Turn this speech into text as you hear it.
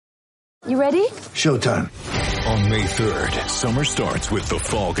You ready? Showtime. On May 3rd, summer starts with The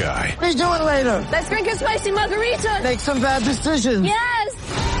Fall Guy. Let's do it later. Let's drink a spicy margarita. Make some bad decisions.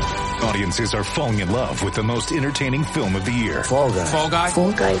 Yes. Audiences are falling in love with the most entertaining film of the year. Fall Guy. Fall Guy?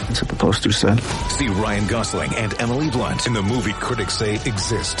 Fall guy. That's what the poster said. See Ryan Gosling and Emily Blunt in the movie critics say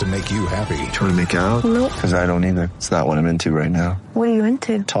exists to make you happy. Trying to make it out? Nope. Because I don't either. It's not what I'm into right now. What are you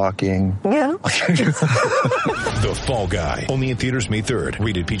into? Talking. Yeah. The Fall Guy. Only in theaters May 3rd.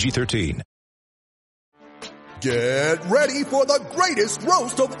 Rated PG-13. Get ready for the greatest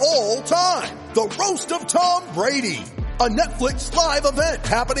roast of all time. The Roast of Tom Brady. A Netflix live event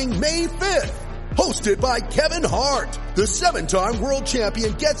happening May 5th. Hosted by Kevin Hart. The 7-time world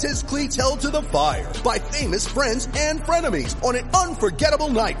champion gets his cleats held to the fire by famous friends and frenemies on an unforgettable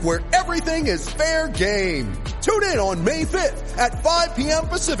night where everything is fair game. Tune in on May 5th at 5 p.m.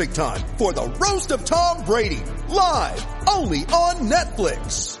 Pacific time for the Roast of Tom Brady. Live only on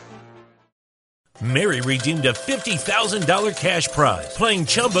Netflix. Mary redeemed a $50,000 cash prize playing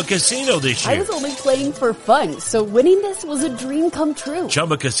Chumba Casino this year. I was only playing for fun, so winning this was a dream come true.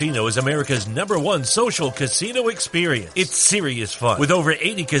 Chumba Casino is America's #1 social casino experience. It's serious fun. With over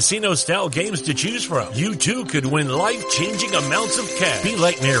 80 casino-style games to choose from, you too could win life-changing amounts of cash. Be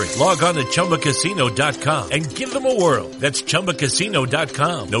like Mary. Log on to ChumbaCasino.com and give them a whirl. That's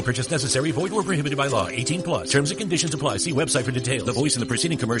ChumbaCasino.com. No purchase necessary. Void or prohibited by law. 18 plus. Terms and conditions apply. See website for details. The voice in the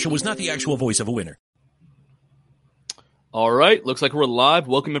preceding commercial was not the actual voice of a winner. All right, looks like we're live.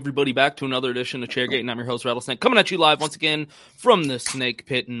 Welcome everybody back to another edition of Chairgate, and I'm your host, Rattlesnake, coming at you live once again from the Snake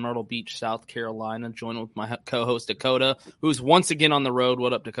Pit in Myrtle Beach, South Carolina, joined with my co-host Dakota, who's once again on the road.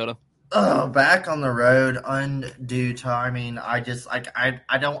 What up, Dakota? Oh, back on the road, undue timing. I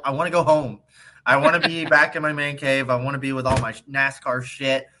want to go home. I want to be back in my man cave. I want to be with all my NASCAR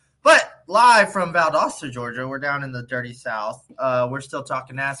shit. But live from Valdosta, Georgia, we're down in the dirty South. We're still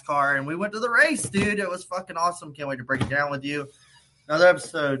talking NASCAR, and we went to the race, dude. It was fucking awesome. Can't wait to break it down with you. Another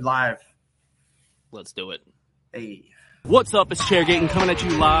episode live. Let's do it. Hey. What's up? It's Chairgate and coming at you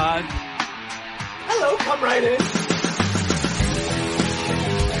live. Hello, come right in.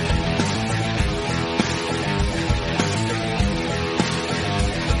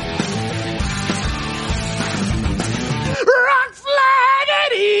 Rock flag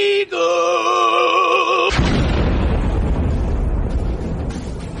and eagle.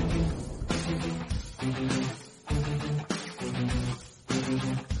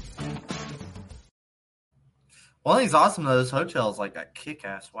 One thing's awesome, though, this hotel's like got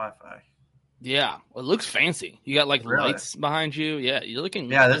kick-ass Wi-Fi. Yeah, it looks fancy. You got like Really? lights behind you. Yeah, you're looking.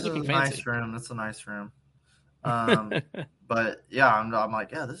 Yeah, this is looking a fancy. nice room. That's a nice room. But yeah, I'm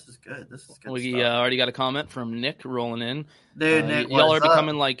like, yeah, this is good. This is good We stuff. already got a comment from Nick rolling in. Dude, Nick, y'all are what's up?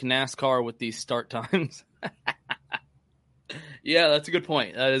 becoming like NASCAR with these start times. Yeah, that's a good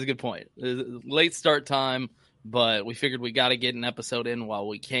point. That is a good point. Late start time, but we figured we got to get an episode in while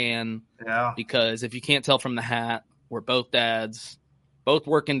we can. Yeah. Because if you can't tell from the hat, we're both dads, both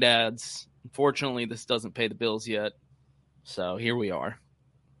working dads. Unfortunately, this doesn't pay the bills yet. So here we are.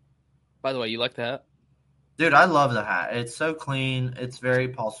 By the way, you like the hat? Dude, I love the hat. It's so clean. It's very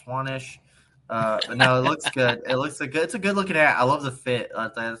Paul Swanish. But no, it looks good. It looks good. It's a good looking hat. I love the fit.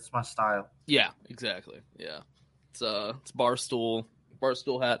 That's my style. Yeah, exactly. Yeah. It's Barstool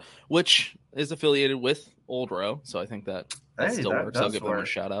hat, which is affiliated with Old Row, so I think that still works. I'll give them a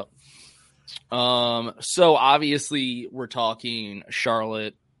shout out. So obviously we're talking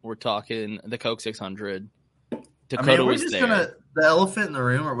Charlotte, we're talking the Coke 600. Dakota was there. The elephant in the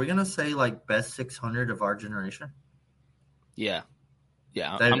room, are we gonna say like best 600 of our generation? Yeah.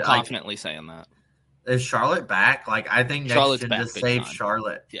 I'm confidently saying that. Is Charlotte back? Like, I think Charlotte's next back gen just big saved time.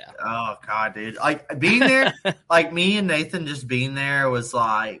 Charlotte. Yeah. Oh god, dude. Like being there, like me and Nathan just being there was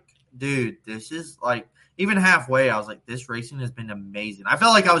like, dude, this is like even halfway. I was like, this racing has been amazing. I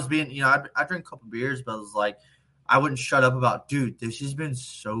felt like I was being, I drank a couple beers, but I was like, I wouldn't shut up about, dude, this has been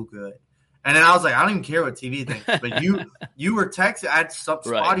so good. And then I was like, I don't even care what TV thinks. But you were texting. I had some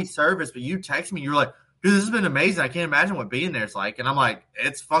spotty service, but you texted me. You were like, dude, this has been amazing. I can't imagine what being there is like. And I'm like,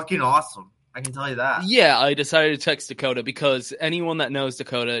 it's fucking awesome. I can tell you that. Yeah, I decided to text Dakota because anyone that knows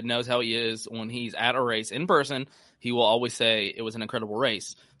Dakota knows how he is when he's at a race in person. He will always say it was an incredible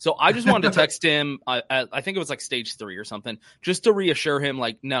race. So I just wanted to text him. I think it was like stage 3 or something, just to reassure him,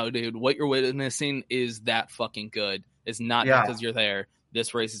 like, no, dude, what you're witnessing is that fucking good. It's not because you're there.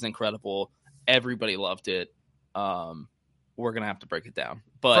 This race is incredible. Everybody loved it. We're gonna have to break it down,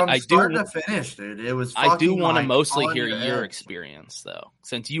 but from start to finish, dude, it was. I do want to mostly hear your experience, though,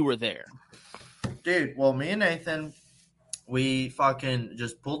 since you were there, dude. Well, me and Nathan, we fucking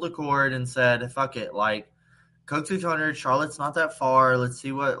just pulled the cord and said, "Fuck it!" Like, Coke 600. Charlotte's not that far. Let's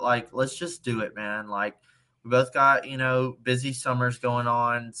see let's just do it, man. Like, we both got, busy summers going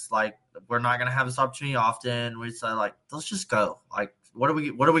on. It's like, we're not going to have this opportunity often. We say, like, let's just go. Like, what are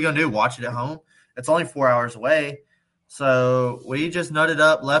we going to do? Watch it at home? It's only 4 hours away. So we just nutted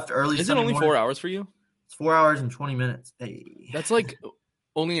up, left early. Is it only 4 hours for you? It's 4 hours and 20 minutes. Hey. That's like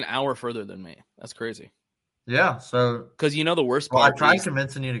only an hour further than me. That's crazy. Yeah. So, because the worst part. Well, I tried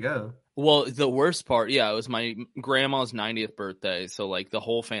convincing you to go. Well, the worst part, it was my grandma's 90th birthday. So, like, the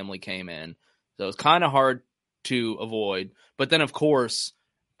whole family came in. So it was kind of hard to avoid. But then, of course,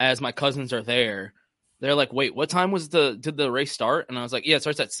 as my cousins are there, they're like, wait, what time did the race start? And I was like, yeah, it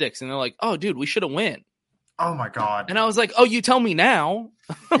starts at 6. And they're like, oh, dude, we should have went. Oh, my God. And I was like, oh, you tell me now.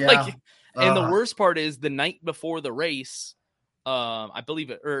 Yeah. And the worst part is the night before the race, I believe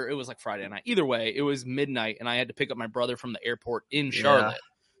it was like Friday night. Either way, it was midnight, and I had to pick up my brother from the airport in Charlotte.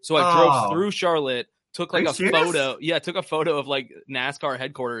 So I drove through Charlotte, took like a photo. Yeah, took a photo of like NASCAR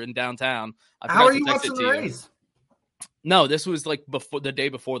headquarters in downtown. How are you watching the race? No, this was like the day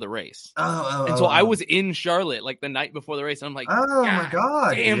before the race. And so I was in Charlotte like the night before the race, and I'm like, oh my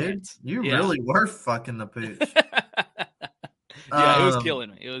God, damn dude. it. You really were fucking the pooch. Yeah, it was killing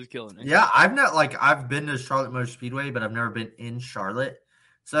me. It was killing me. Yeah, I've been to Charlotte Motor Speedway, but I've never been in Charlotte.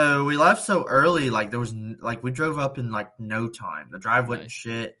 So we left so early, like there was we drove up in like no time. The drive wasn't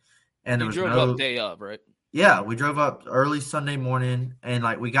shit, and there was drove up day of, right? Yeah, we drove up early Sunday morning, and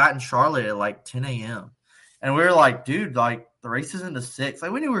like we got in Charlotte at like 10 a.m. And we were like, dude, like the race isn't to 6.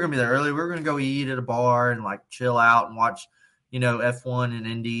 Like we knew we were gonna be there early. We were gonna go eat at a bar and like chill out and watch, F1 and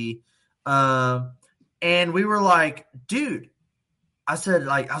Indy. And we were like, dude, I was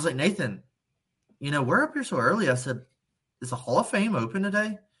like, Nathan, we're up here so early. I said, is the Hall of Fame open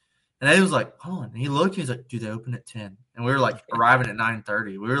today? And he was like, hold on. And he looked, he's like, dude, they open at 10. And we were like arriving at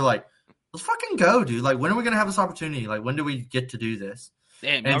 9:30. We were like, let's fucking go, dude. Like, when are we going to have this opportunity? Like, when do we get to do this?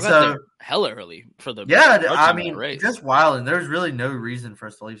 Damn, y'all got there hella early for the race. Just wild. And there's really no reason for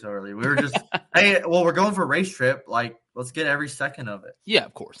us to leave so early. We were just, hey, well, we're going for a race trip. Like, let's get every second of it. Yeah,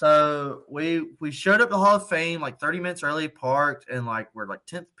 of course. So we showed up to the Hall of Fame like 30 minutes early, parked, and like we're like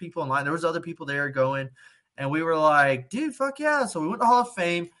 10th people in line. There was other people there going. And we were like, dude, fuck yeah. So we went to Hall of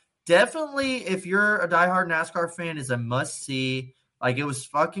Fame. Definitely, if you're a diehard NASCAR fan, is a must-see. Like, it was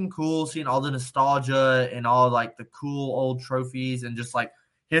fucking cool seeing all the nostalgia and all, like, the cool old trophies and just, like,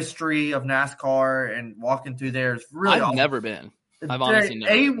 history of NASCAR and walking through there is really awesome. I've never been. I've honestly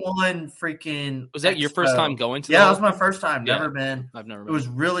never been. A1 freaking Was that your first time going to that? Yeah, that was my first time. Never been. I've never been. It was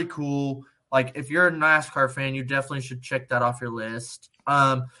really cool. Like, if you're a NASCAR fan, you definitely should check that off your list.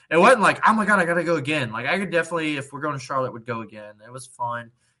 It wasn't like, oh, my God, I got to go again. Like, I could definitely, if we're going to Charlotte, would go again. It was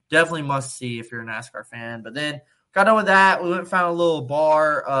fun. Definitely must see if you're a NASCAR fan. But then got done with that. We went and found a little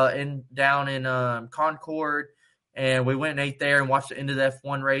bar down in Concord, and we went and ate there and watched the end of the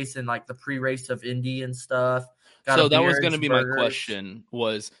F1 race and like the pre-race of Indy and stuff. So that was going to be my question: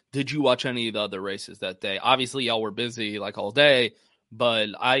 was did you watch any of the other races that day? Obviously, y'all were busy like all day, but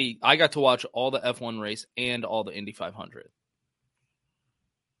I got to watch all the F1 race and all the Indy 500.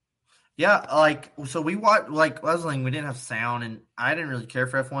 Yeah, like, so we watched, like, I was saying, we didn't have sound, and I didn't really care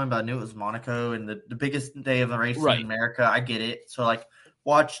for F1, but I knew it was Monaco and the biggest day of the race in America. I get it. So, like,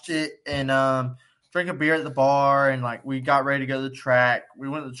 watched it and drank a beer at the bar, and, like, we got ready to go to the track. We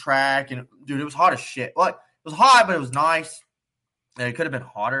went to the track, and, dude, it was hot as shit. Like, it was hot, but it was nice. And it could have been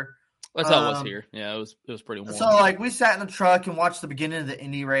hotter. That's how it was here. Yeah, it was pretty warm. So, like, we sat in the truck and watched the beginning of the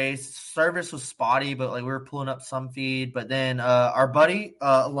Indy race. Service was spotty, but, like, we were pulling up some feed. But then our buddy,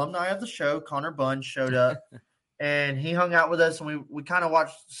 alumni of the show, Connor Bunn, showed up. And he hung out with us. And we kind of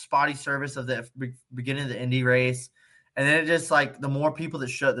watched spotty service of the beginning of the Indy race. And then it just, like, the more people that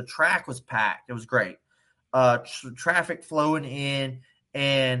showed, the track was packed. It was great. Traffic flowing in.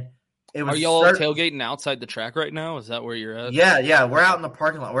 And it was. Are y'all tailgating outside the track right now? Is that where you're at? Yeah. We're out in the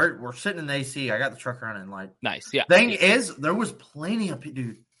parking lot. We're sitting in the AC. I got the truck running. Like, nice. Yeah. Thing is, there was plenty of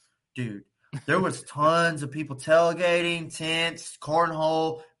dude. There was tons of people tailgating, tents,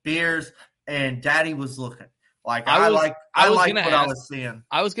 cornhole, beers, and Daddy was looking. Like, I liked what I was seeing.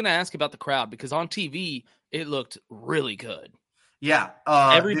 I was gonna ask about the crowd because on TV it looked really good. Yeah.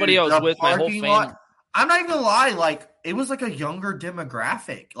 Everybody I was with, my whole family. I'm not even gonna lie. Like, it was like a younger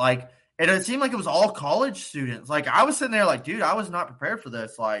demographic. Like. And it seemed like it was all college students. Like, I was sitting there like, dude, I was not prepared for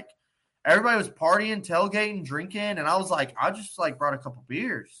this. Like, everybody was partying, tailgating, drinking. And I was like, I just, like, brought a couple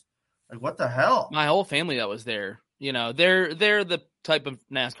beers. Like, what the hell? My whole family that was there, they're the type of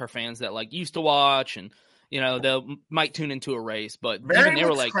NASCAR fans that, like, used to watch. And, they might tune into a race, but Very even they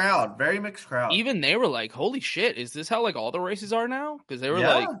were mixed like, crowd. Very mixed crowd. even they were like, holy shit, is this how like all the races are now? Because they were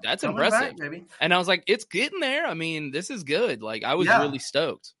Yeah, like, that's coming impressive. back, baby. And I was like, it's getting there. I mean, this is good. Like, I was Yeah. really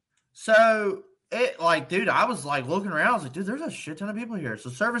stoked. So dude, I was like looking around. I was like, dude, there's a shit ton of people here. So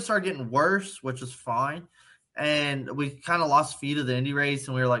service started getting worse, which is fine. And we kind of lost feet of the Indy race,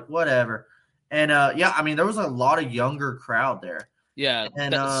 and we were like, whatever. And I mean, there was a lot of younger crowd there. Yeah,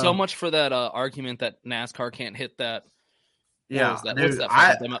 And so much for that argument that NASCAR can't hit that. Yeah, What's dude,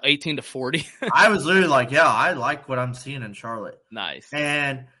 that? 18 to 40. I was literally like, yeah, I like what I'm seeing in Charlotte. Nice.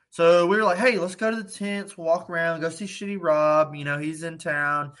 And so we were like, hey, let's go to the tents. We'll walk around, go see Shitty Rob. He's in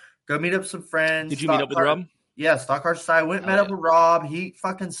town. Go meet up some friends. Did you meet up with Rob? Yeah, Stock Car Society. Went and met up with Rob. He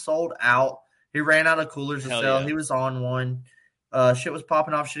fucking sold out. He ran out of coolers to sell. Yeah. He was on one. Shit was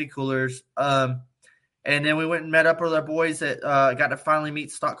popping off Shitty coolers. And then we went and met up with our boys that got to finally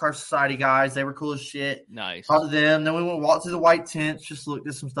meet Stock Car Society guys. They were cool as shit. Nice. Talked to them. Then we went walked through the white tents, just looked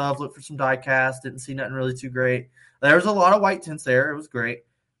at some stuff, looked for some die cast. Didn't see nothing really too great. There was a lot of white tents there. It was great.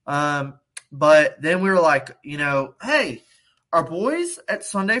 But then we were like, hey, our boys at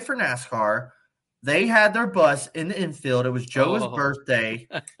Sunday for NASCAR, they had their bus in the infield. It was Joe's birthday.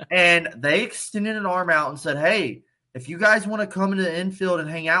 And they extended an arm out and said, hey, if you guys want to come into the infield and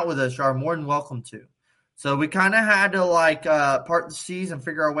hang out with us, you are more than welcome to. So we kind of had to part the seas and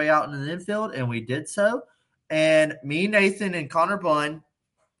figure our way out into the infield, and we did so. And me, Nathan, and Connor Bunn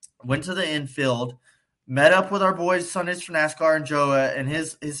went to the infield, met up with our boys Sundays for NASCAR and Joa and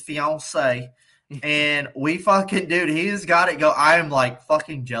his fiance, and we fucking, dude, he's got it go. I am like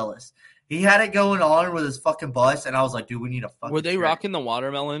fucking jealous. He had it going on with his fucking bus, and I was like, dude, we need a fucking. Were they rocking the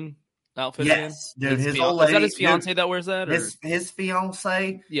watermelon outfit? Yes, again? dude. His old lady, is that his fiance that wears that? Or? His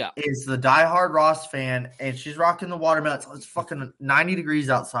fiance, yeah, is the diehard Ross fan, and she's rocking the watermelon. It's fucking 90 degrees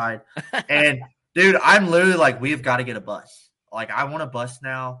outside, and dude, I'm literally like, we've got to get a bus. Like, I want a bus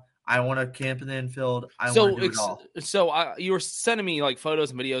now. I want to camp in the infield. I want to do it all. So you were sending me like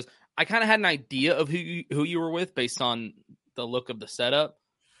photos and videos. I kind of had an idea of who you were with based on the look of the setup.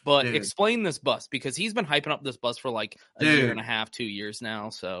 But Dude. Explain this bus, because he's been hyping up this bus for like a year and a half, 2 years now.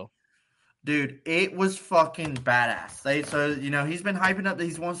 So, dude, it was fucking badass. He's been hyping up that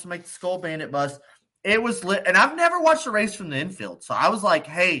he wants to make the Skull Bandit bus. It was lit, and I've never watched a race from the infield, so I was like,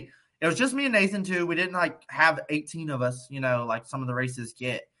 hey, it was just me and Nathan too. We didn't have 18 of us, like some of the races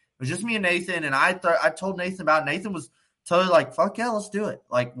get. It was just me and Nathan, and I told Nathan about it. Nathan was totally like, fuck yeah, let's do it.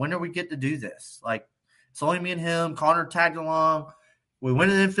 Like, when do we get to do this? Like, it's only me and him. Connor tagged along. We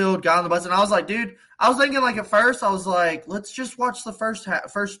went to the infield, got on the bus, and I was like, dude, I was thinking at first, I was like, let's just watch the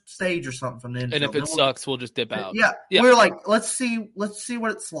first stage or something from the infield. And if it sucks, we'll just dip out. Yeah. We were like, let's see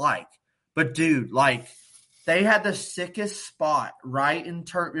what it's like. But dude, they had the sickest spot right in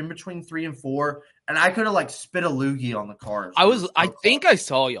between 3 and 4, and I could have spit a loogie on the cars. I think I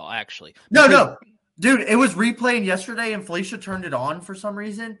saw y'all actually. No. Dude, it was replaying yesterday, and Felicia turned it on for some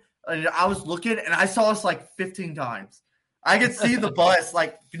reason. And I was looking, and I saw us 15 times. I could see the bus,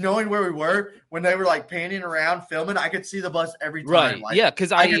 knowing where we were when they were panning around filming. I could see the bus every time. Right?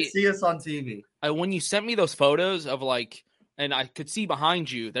 Because I could see us on TV. When you sent me those photos of and I could see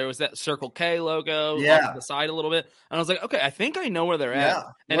behind you there was that Circle K logo off the side a little bit, and I was like, okay, I think I know where they're at.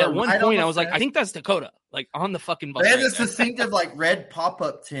 And at one point, I was like, I think that's Dakota, on the fucking bus. They had this distinctive red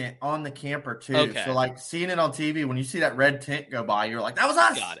pop-up tent on the camper too. Okay. So seeing it on TV, when you see that red tent go by, you're like, that was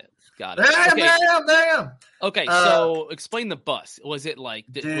us. Got it. Damn. Okay, so explain the bus. Was it was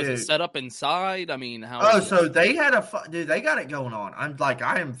it set up inside? I mean, how? So they had dude, they got it going on.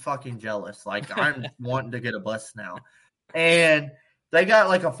 I am fucking jealous. I'm wanting to get a bus now. And they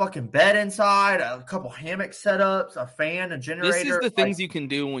got a fucking bed inside, a couple hammock setups, a fan, a generator. This is the things you can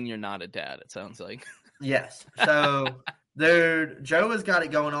do when you're not a dad, it sounds like. Yes. So, dude, Joe has got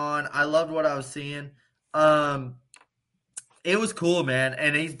it going on. I loved what I was seeing. It was cool, man.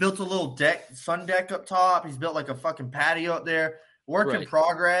 And he's built a little sun deck up top. He's built a fucking patio up there. Work in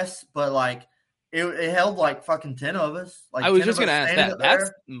progress, but it held fucking 10 of us. I was just gonna ask that.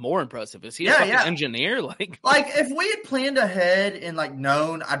 That's more impressive. Is he a fucking engineer? If we had planned ahead and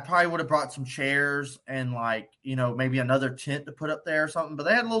known, I probably would have brought some chairs and maybe another tent to put up there or something. But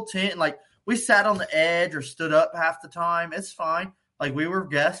they had a little tent and we sat on the edge or stood up half the time. It's fine. We were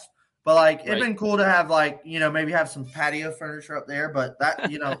guests. But it'd been cool to have maybe have some patio furniture up there, but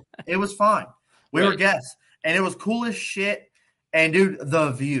that it was fine. We were guests, and it was cool as shit. And dude, the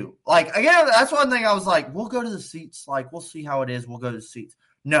view, again, that's one thing I was like, we'll go to the seats, we'll see how it is. We'll go to the seats.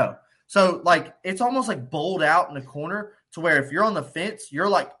 No, so it's almost bowled out in the corner to where if you're on the fence,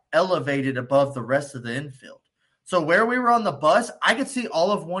 you're elevated above the rest of the infield. So where we were on the bus, I could see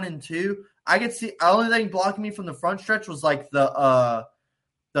all of 1 and 2. I could see the only thing blocking me from the front stretch was like the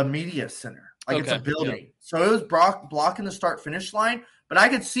media center. Like it's a building. Yeah. So it was blocking the start finish line, but I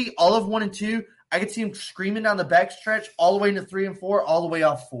could see all of 1 and 2. I could see them screaming down the back stretch all the way into 3 and 4, all the way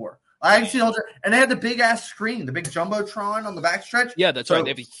off 4. I can see the whole time. And they had the big ass screen, the big Jumbotron on the back stretch. Yeah, that's right. They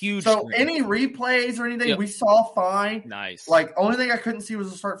have a huge screen. Any replays or anything we saw fine. Nice. Like only thing I couldn't see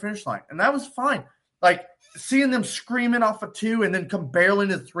was the start finish line. And that was fine. Like seeing them screaming off of 2 and then come barreling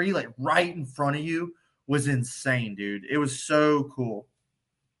to 3 like right in front of you was insane, dude. It was so cool.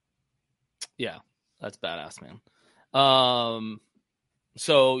 Yeah, that's badass, man.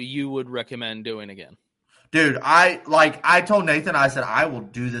 So you would recommend doing again? Dude, I told Nathan, I said, I will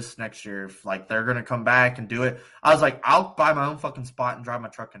do this next year if like they're gonna come back and do it. I was like, I'll buy my own fucking spot and drive my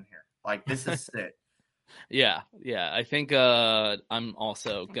truck in here. Like this is sick. Yeah. I think I'm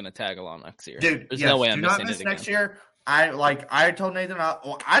also gonna tag along next year. Dude, there's no way I'm missing it again. Next year. I told Nathan,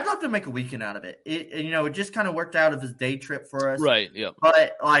 I'd love to make a weekend out of it. It just kind of worked out of his day trip for us, right? Yep.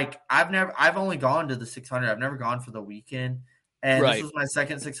 But like, I've only gone to the 600. I've never gone for the weekend, and this was my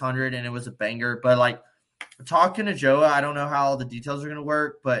second 600, and it was a banger. But like, talking to Joa, I don't know how all the details are going to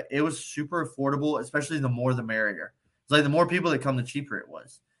work, but it was super affordable, especially the more the merrier. It's like the more people that come, the cheaper it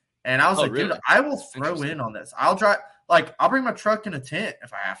was. And I was like, really? Dude, I will throw in on this. I'll bring my truck in a tent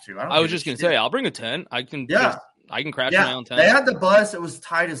if I have to. I was just going to say, I'll bring a tent. I can crash my own tent. They had the bus. It was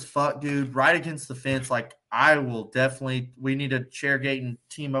tight as fuck, dude, right against the fence. Like, we need to share gate and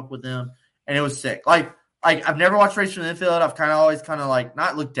team up with them. And it was sick. Like I've never watched race from the infield. I've always like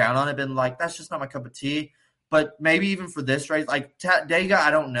not looked down on it, been like, that's just not my cup of tea. But maybe even for this race, like Dega, I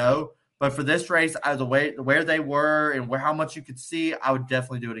don't know. But for this race, where they were and how much you could see, I would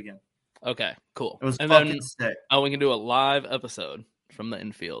definitely do it again. Okay, cool. It was fucking sick. Oh, we can do a live episode from the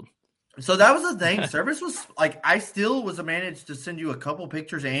infield. So that was the thing. Service was like, I still was managed to send you a couple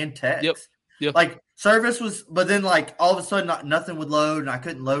pictures and text. Yep. Like service was, but then like all of a sudden nothing would load and I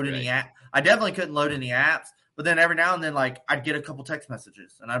couldn't load any app. I definitely couldn't load any apps. But then every now and then, like I'd get a couple text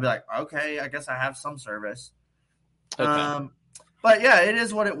messages and I'd be like, okay, I guess I have some service. Okay. But yeah, it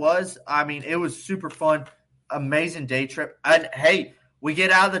is what it was. I mean, it was super fun, amazing day trip. And hey, we get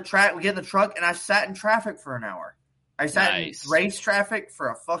out of the track, we get in the truck, and I sat in traffic for an hour. I sat in race traffic for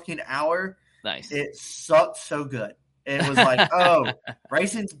a fucking hour. Nice. It sucked so good. It was like, oh,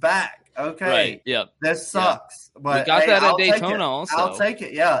 racing's back. Okay. Right. Yep. This sucks. Yep. But we got that at Daytona also. I'll take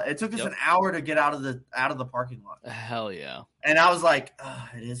it. Yeah. It took us an hour to get out of the parking lot. Hell yeah. And I was like, oh,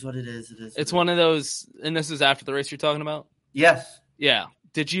 it is what it is. It is. It's one of those, and this is after the race you're talking about? Yes. Yeah.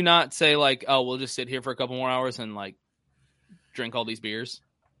 Did you not say like, oh, we'll just sit here for a couple more hours and like drink all these beers?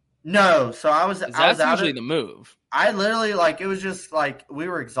 No. So that's usually the move. I literally it was just like we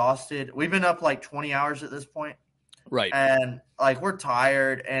were exhausted. We've been up like 20 hours at this point. Right. And like we're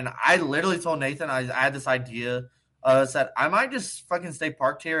tired. And I literally told Nathan I had this idea. Said I might just fucking stay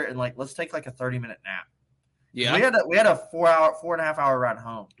parked here and like let's take like a 30-minute nap. Yeah. We had a 4.5 hour ride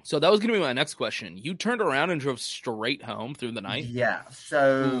home. So that was gonna be my next question. You turned around and drove straight home through the night? Yeah.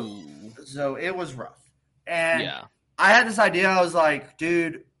 So it was rough. And I had this idea. I was like,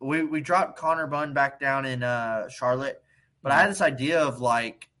 dude, we dropped Connor Bunn back down in Charlotte, but I had this idea of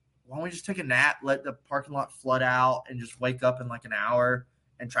like, why don't we just take a nap, let the parking lot flood out, and just wake up in like an hour,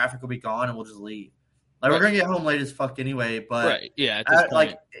 and traffic will be gone, and we'll just leave. Like we're gonna get home late as fuck anyway, but at this point.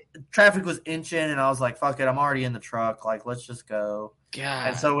 Like traffic was inching, and I was like, fuck it, I'm already in the truck. Like let's just go. God.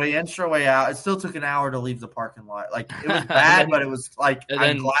 And so we inched our way out. It still took an hour to leave the parking lot. Like it was bad, but it was like and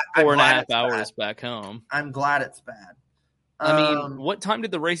then 4.5 hours back home. I'm glad it's bad. I mean, what time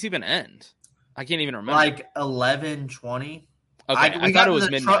did the race even end? I can't even remember. Like 11:20. Okay, I thought it was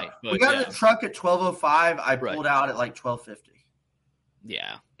midnight. We got in the truck at 12:05. I pulled out at like 12:50.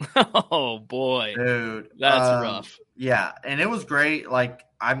 Yeah. Oh boy, dude, that's rough. Yeah, and it was great. Like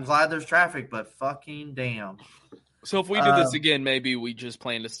I'm glad there's traffic, but fucking damn. So if we do this again, maybe we just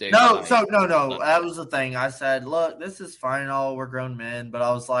plan to stay. No. That was the thing. I said, look, this is fine and all. We're grown men, but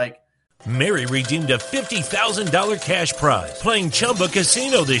I was like. Mary redeemed a $50,000 cash prize playing Chumba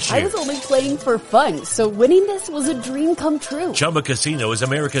Casino this year. I was only playing for fun, so winning this was a dream come true. Chumba Casino is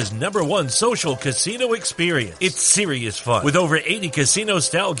America's #1 social casino experience. It's serious fun. With over 80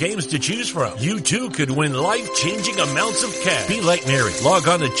 casino-style games to choose from, you too could win life-changing amounts of cash. Be like Mary. Log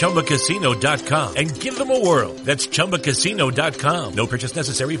on to ChumbaCasino.com and give them a whirl. That's ChumbaCasino.com. No purchase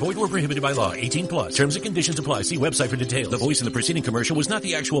necessary. Void where prohibited by law. 18+. Terms and conditions apply. See website for details. The voice in the preceding commercial was not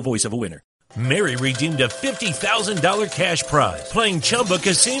the actual voice of a winner. Mary redeemed a $50,000 cash prize playing Chumba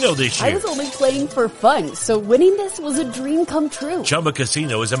Casino this I year. was only playing for fun, so winning this was a dream come true. Chumba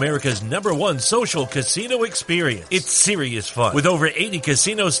Casino is America's #1 social casino experience. It's serious fun. With over 80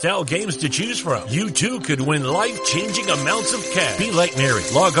 casino-style games to choose from, you too could win life-changing amounts of cash. Be like Mary.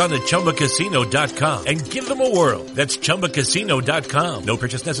 Log on to ChumbaCasino.com and give them a whirl. That's ChumbaCasino.com. No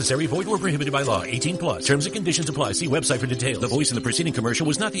purchase necessary. Void where prohibited by law. 18 plus. Terms and conditions apply. See website for details. The voice in the preceding commercial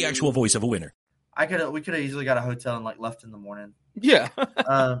was not the actual voice of a winner. We could have easily got a hotel and left in the morning. Yeah.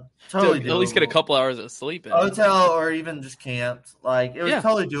 Totally Dude, at least get a couple hours of sleep in. Hotel or even just camped. It was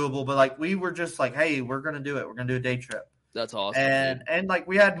totally doable, but we were just hey, we're going to do it. We're going to do a day trip. That's awesome. And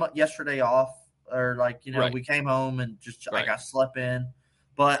we had yesterday off or right. we came home and just right. I slept in,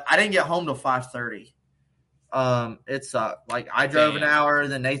 but I didn't get home till 5:30. It sucked. I drove an hour,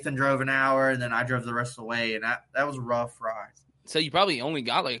 then Nathan drove an hour, and then I drove the rest of the way, and that was a rough ride. So you probably only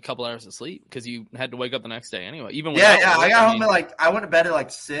got a couple hours of sleep because you had to wake up the next day anyway. I got home at I went to bed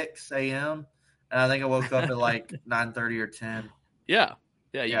at 6 a.m. and I think I woke up at 9:30 or 10. Yeah.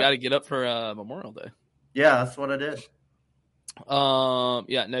 You got to get up for Memorial Day. Yeah, that's what I did. No,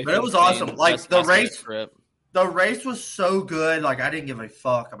 but it was awesome. The race was so good. I didn't give a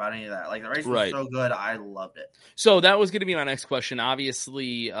fuck about any of that. The race was so good. I loved it. So that was going to be my next question.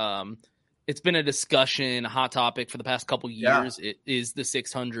 Obviously, it's been a discussion, a hot topic for the past couple years. Yeah. Is the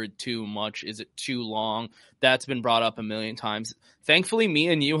 600 too much? Is it too long? That's been brought up a million times. Thankfully, me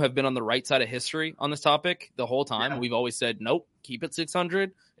and you have been on the right side of history on this topic the whole time. Yeah. We've always said, nope, keep it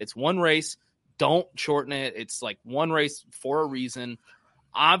 600. It's one race. Don't shorten it. It's one race for a reason.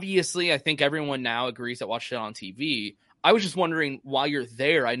 Obviously, I think everyone now agrees that watched it on TV. I was just wondering, while you're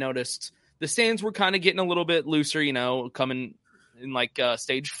there, I noticed the stands were kind of getting a little bit looser, coming in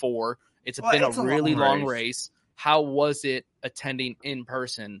stage 4. It's been a really long race. How was it attending in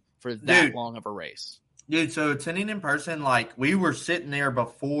person for that long of a race? Dude, so attending in person, we were sitting there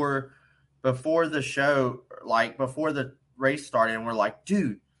before the show, before the race started, and we're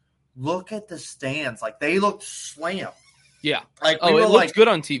dude, look at the stands. They looked slammed. Yeah. It looked good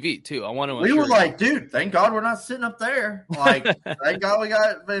on TV, too. I want to We were dude, thank God we're not sitting up there. Thank God we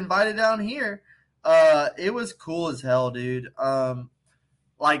got invited down here. It was cool as hell, dude.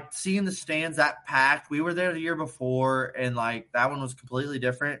 Seeing the stands that packed. We were there the year before, and that one was completely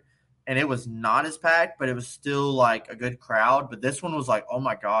different, and it was not as packed, but it was still a good crowd. But this one was oh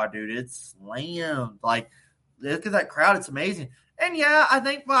my God, dude, it's slammed. Look at that crowd, it's amazing. And yeah, I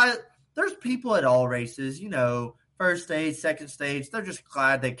think there's people at all races, first stage, second stage. They're just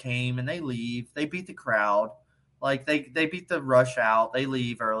glad they came and they leave. They beat the crowd, they beat the rush out. They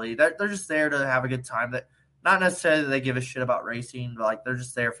leave early. They're just there to have a good time. Not necessarily that they give a shit about racing, but they're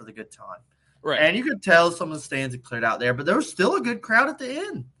just there for the good time. Right. And you could tell some of the stands had cleared out there, but there was still a good crowd at the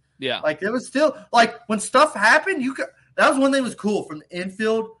end. Yeah. It was still when stuff happened, that was one thing that was cool from the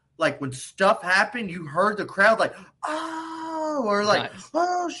infield. When stuff happened, you heard the crowd oh, or nice.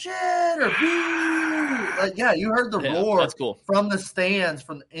 Oh shit, or boo. You heard the roar. That's cool. From the stands,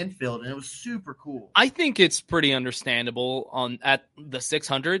 from the infield, and it was super cool. I think it's pretty understandable at the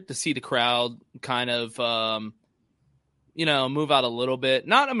 600 to see the crowd kind of, move out a little bit.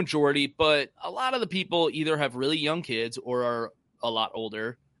 Not a majority, but a lot of the people either have really young kids or are a lot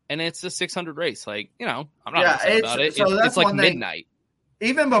older, and it's a 600 race. I'm not upset about it. So it's midnight.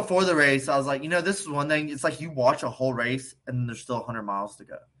 Even before the race, I was this is one thing. It's you watch a whole race and there's still 100 miles to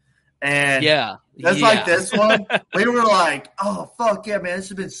go. And just this one, we were oh, fuck yeah, man. This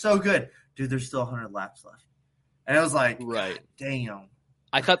has been so good. Dude, there's still 100 laps left. And it was right. Damn.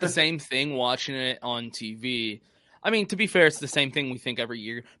 I thought the same thing watching it on TV. I mean, to be fair, it's the same thing we think every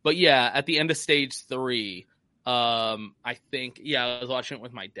year. But yeah, at the end of stage 3, I think, I was watching it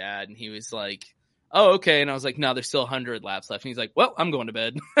with my dad and he was oh, okay. And I was no, there's still 100 laps left. And he's well, I'm going to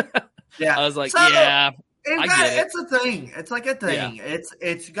bed. Yeah. I was I get it. It's a thing. It's a thing. Yeah.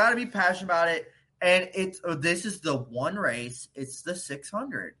 It's got to be passionate about it. And this is the one race. It's the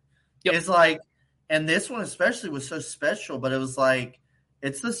 600. Yep. It's and this one especially was so special, but it was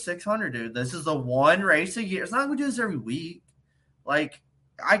it's the 600, dude. This is the one race a year. It's not like we do this every week. I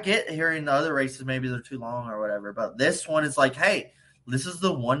get hearing the other races, maybe they're too long or whatever, but this one is hey, this is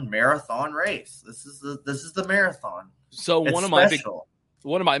the one marathon race. This is the marathon. So one of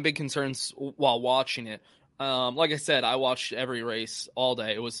my big concerns while watching it, like I said, I watched every race all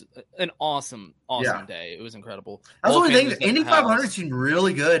day. It was an awesome day. It was incredible. That's the only thing. Indy 500 seemed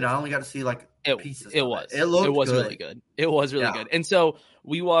really good. I only got to see pieces. It was. It looked. It was good. really good. It was really good. And so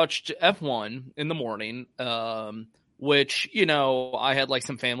we watched F1 in the morning. which, you know, I had like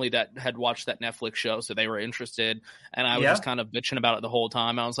some family that had watched that Netflix show, so they were interested, and I was just kind of bitching about it the whole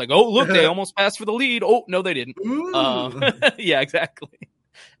time. I was like, oh, look, they almost passed for the lead. Oh, no, they didn't. Yeah, exactly.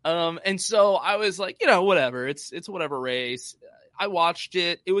 And so I was like, you know, whatever. It's whatever race. I watched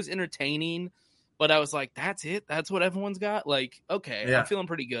it. It was entertaining, but I was like, that's it? That's what everyone's got? Like, okay, I'm feeling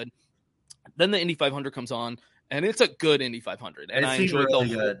pretty good. Then the Indy 500 comes on, and it's a good Indy 500. And I enjoyed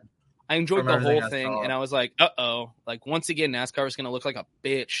I enjoyed the whole thing, and I was like, uh-oh. Like, once again, NASCAR is going to look like a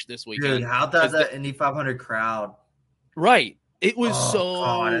bitch this weekend. Dude, how does that Indy 500 crowd? Right. It was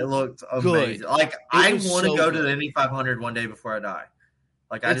God, it looked amazing. Good. Like, I want to go to the Indy 500 one day before I die.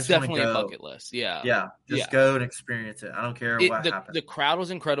 Like, I it's just want to go. definitely a bucket list. Yeah. Go and experience it. I don't care what happens. The crowd was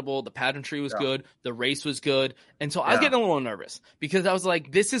incredible. The pageantry was good. The race was good. And so I was getting a little nervous because I was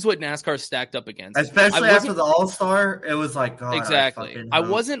like, this is what NASCAR stacked up against. Especially after the All-Star, it was like, God. Exactly. I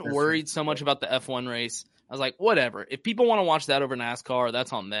wasn't worried so much about the F1 race. I was like, whatever. If people want to watch that over NASCAR,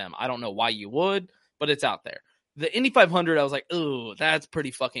 that's on them. I don't know why you would, but it's out there. The Indy 500, I was like, ooh, that's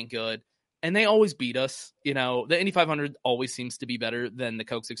pretty fucking good. And they always beat us. You know, the Indy 500 always seems to be better than the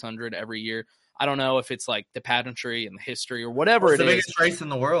Coke 600 every year. I don't know if it's like the pageantry and the history or whatever it's the biggest race in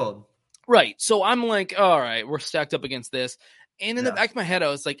the world. Right. So I'm like, all right, we're stacked up against this. And in the back of my head, I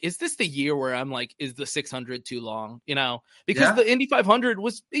was like, is this the year where I'm like, is the 600 too long? You know, because the Indy 500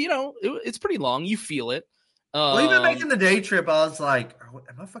 was, you know, it's pretty long. You feel it. Well, even making the day trip, I was like,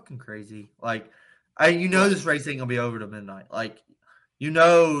 am I fucking crazy? Like, this race ain't going to be over to midnight. Like, you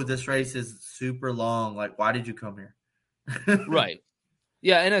know this race is super long. Like, why did you come here? Right.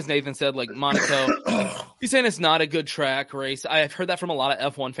 Yeah, and as Nathan said, like, Monaco, he's saying it's not a good track race. I've heard that from a lot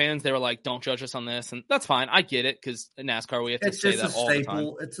of F1 fans. They were like, don't judge us on this. And that's fine. I get it, because in NASCAR, we have to say that all the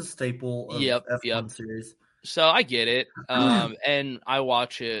time. It's a staple of F1 series. So I get it. And I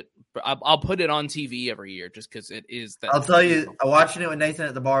watch it. I'll put it on TV every year just because it is that. I'll tell you, watching it with Nathan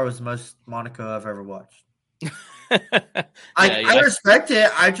at the bar was the most Monaco I've ever watched. I respect it.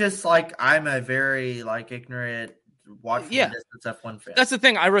 I just I'm a very ignorant watch from distance F1 fan. That's the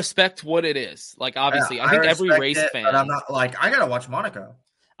thing. I respect what it is. Like, obviously, I think every race fan. But I'm not I gotta watch Monaco.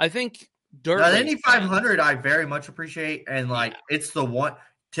 I think the Indy 500 I very much appreciate, and it's the one.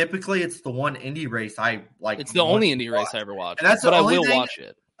 Typically, it's the one Indy race I like. It's the only Indy race I ever watch. And that's but I will watch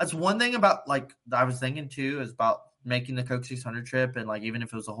it. That's one thing about I was thinking too is about making the Coke 600 trip, and even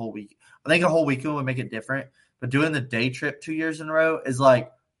if it was a whole week, I think a whole weekend would make it different. But doing the day trip 2 years in a row is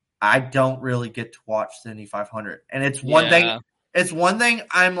I don't really get to watch the Indy 500, and it's one thing. It's one thing.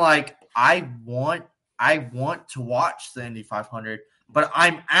 I'm like, I want to watch the Indy 500, but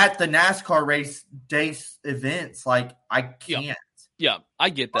I'm at the NASCAR race day events. I can't. Yeah, I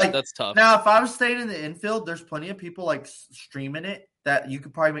get that. That's tough. Now, if I was staying in the infield, there's plenty of people streaming it that you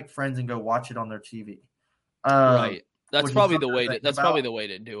could probably make friends and go watch it on their TV. Right. That's probably the way to. That's probably the way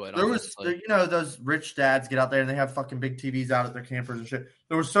to do it. There was, those rich dads get out there and they have fucking big TVs out at their campers and shit.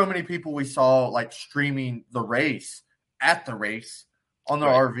 There were so many people we saw streaming the race at the race on their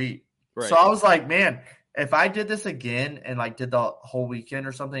RV. Right. So I was like, man, if I did this again and did the whole weekend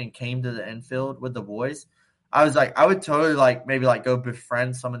or something and came to the infield with the boys, I was like, I would totally maybe go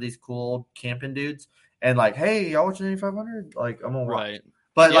befriend some of these cool camping dudes and hey, y'all watching Indy 500? I'm gonna watch. Right.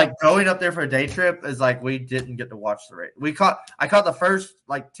 But going up there for a day trip is we didn't get to watch the race. I caught the first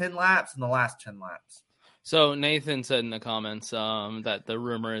 10 laps and the last 10 laps. So Nathan said in the comments that the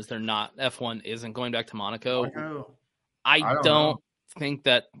rumor is F1 isn't going back to Monaco. I don't think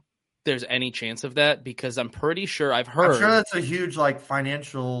that there's any chance of that, because I'm pretty sure I've heard. I'm sure that's a huge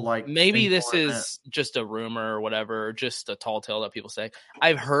financial maybe this is just a rumor or whatever, just a tall tale that people say.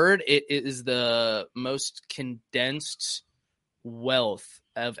 I've heard it is the most condensed wealth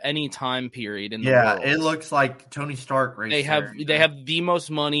of any time period in the world. It looks like Tony Stark race. They have the most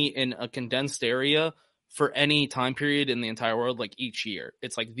money in a condensed area for any time period in the entire world, each year.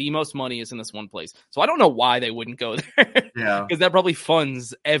 It's the most money is in this one place. So I don't know why they wouldn't go there. Yeah. Because that probably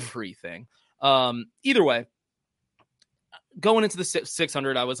funds everything. Either way, going into the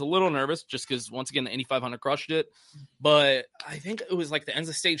 600, I was a little nervous just because, once again, the Indy 500 crushed it. But I think it was the ends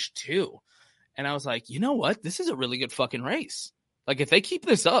of stage 2. And I was like, you know what? This is a really good fucking race. If they keep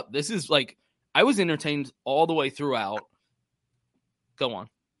this up, this is I was entertained all the way throughout. Go on.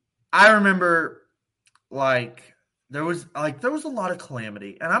 I remember there was a lot of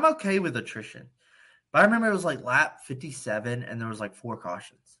calamity, and I'm okay with attrition. But I remember it was lap 57 and there was 4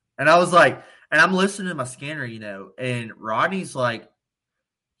 cautions. And I was and I'm listening to my scanner, and Rodney's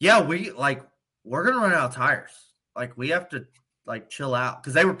yeah, we're going to run out of tires. We have to chill out,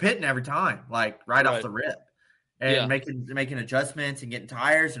 because they were pitting every time, right off the rip, and making adjustments and getting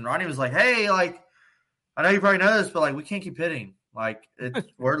tires. And Rodney was hey, I know you probably know this, but like we can't keep pitting. Like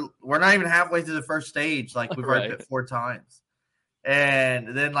we're not even halfway through the first stage. Like we've already pit 4 times.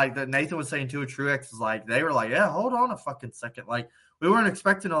 And then like Nathan was saying too, Truex is like, they were like, yeah, hold on a fucking second. Like we weren't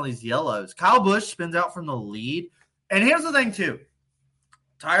expecting all these yellows. Kyle Busch spins out from the lead. And here's the thing too.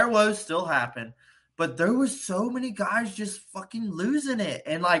 Tire woes still happen, but there was so many guys just fucking losing it.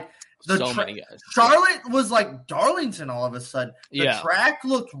 And like many guys. Charlotte was like Darlington all of a sudden. The track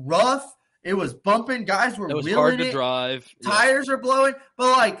looked rough. It was bumping. Guys were wheeling it. It was hard to drive. Tires are blowing.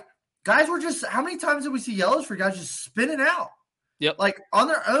 But, like, guys were just – how many times did we see yellows for guys just spinning out? Yep. Like, on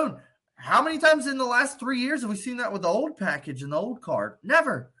their own. How many times in the last 3 years have we seen that with the old package and the old card?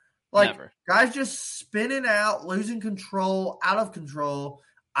 Never. Like, guys just spinning out, losing control, out of control.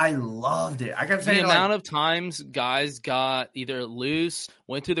 I loved it. I kept saying the amount of times guys got either loose,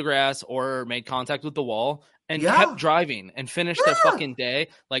 went through the grass, or made contact with the wall and kept driving and finished their fucking day.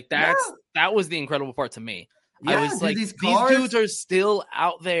 Like that was the incredible part to me. I was like, these dudes are still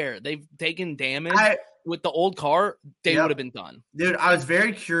out there. They've taken damage. With the old car, they would have been done. Dude, I was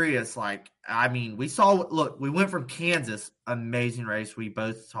very curious. Like, I mean, we went from Kansas, amazing race we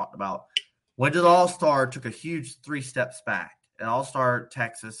both talked about. Went to the All-Star, took a huge 3 steps back. And All-Star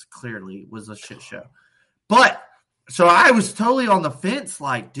Texas clearly was a shit show. But so I was totally on the fence,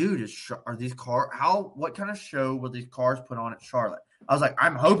 like, dude, are these what kind of show will these cars put on at Charlotte? I was like,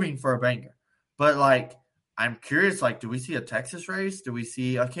 I'm hoping for a banger. But like, I'm curious, like, do we see a Texas race? Do we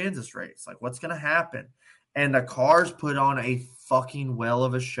see a Kansas race? Like, what's going to happen? And the cars put on a fucking well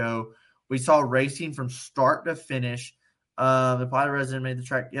of a show. We saw racing from start to finish. The pilot resident made the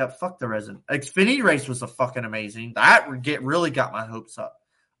track. Yeah, fuck the resident. Xfinity race was fucking amazing. That really got my hopes up.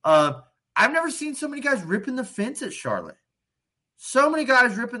 I've never seen so many guys ripping the fence at Charlotte. So many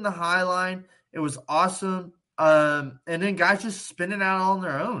guys ripping the high line. It was awesome. And then guys just spinning out on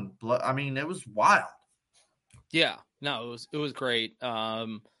their own. I mean, it was wild. Yeah, no, it was great. Oh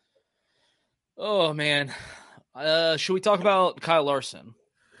man, should we talk about Kyle Larson?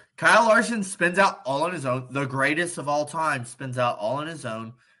 Kyle Larson spins out all on his own. The greatest of all time spins out all on his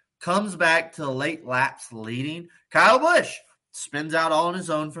own. Comes back to the late laps leading. Kyle Busch spins out all on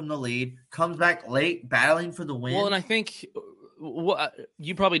his own from the lead. Comes back late, battling for the win. Well, and I think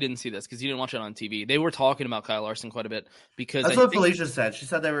you probably didn't see this because you didn't watch it on TV. They were talking about Kyle Larson quite a bit because that's what Felicia said. She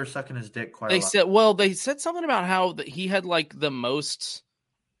said they were sucking his dick quite a lot. They said something about how he had like the most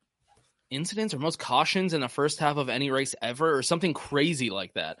incidents or most cautions in the first half of any race ever or something crazy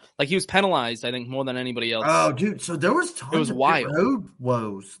like that. Like he was penalized, I think, more than anybody else. Oh, dude. So there was tons of road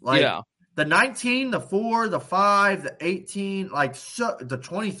woes. Like the 19, the 4, the 5, the 18, like the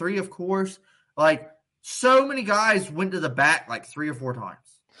 23, of course. Like so many guys went to the back like 3 or 4 times.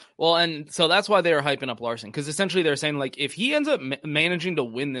 Well, and so that's why they were hyping up Larson because essentially they're saying like if he ends up managing to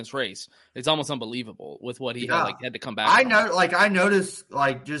win this race, it's almost unbelievable with what he had to come back. I noticed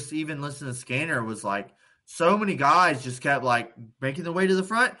like just even listening to Scanner was like so many guys just kept like making their way to the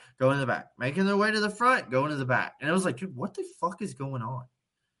front, going to the back, making their way to the front, going to the back, and it was like, dude, what the fuck is going on?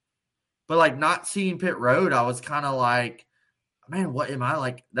 But like not seeing pit road, I was kind of like, man, what am I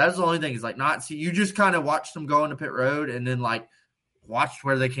like? That's the only thing is like not see. You just kind of watched them go into pit road and then like. Watched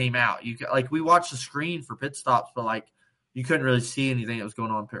where they came out. We watched the screen for pit stops, but like you couldn't really see anything that was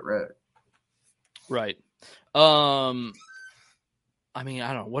going on pit road. Right. I mean,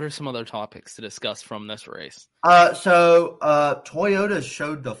 I don't know. What are some other topics to discuss from this race? So Toyota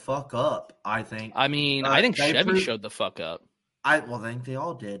showed the fuck up, I think. I mean, I think Chevy showed the fuck up. I think they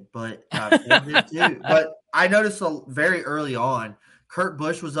all did, but they did too. But I noticed very early on, Kurt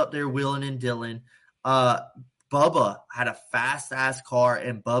Busch was up there wheeling and dealing. Bubba had a fast-ass car,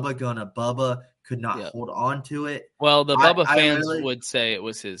 and Bubba could not hold on to it. Well, the Bubba fans would say it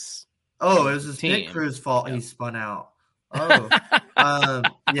was his it was his pit crew's fault he spun out. Oh.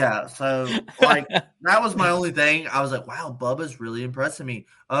 Yeah, so, like, that was my only thing. I was like, wow, Bubba's really impressing me.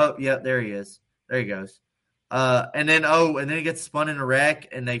 Oh, yeah, there he is. There he goes. And then he gets spun in a wreck,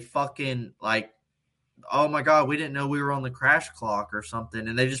 and they fucking, like, oh, my God, we didn't know we were on the crash clock or something,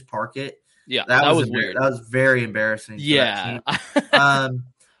 and they just park it. Yeah, that was weird. That was very embarrassing. Yeah.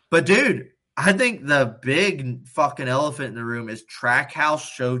 But, dude, I think the big fucking elephant in the room is Trackhouse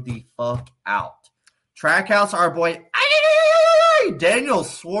showed the fuck out. Trackhouse, our boy, Daniel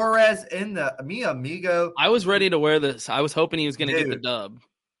Suarez in the Mi Amigo. I was ready to wear this. I was hoping he was going to get the dub.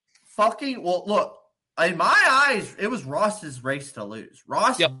 Well, look, in my eyes, it was Ross's race to lose.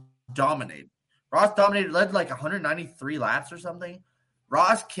 Ross dominated. Ross dominated, led like 193 laps or something.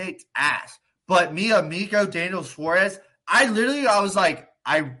 Ross kicked ass. But Mi Amigo, Daniel Suarez, I was like,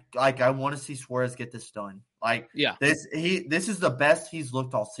 I want to see Suarez get this done. Like, this is the best he's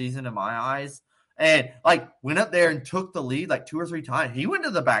looked all season in my eyes. And like went up there and took the lead like 2 or 3 times. He went to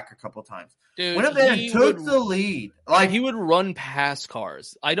the back a couple times. Dude, went up there and took the lead. Like he would run past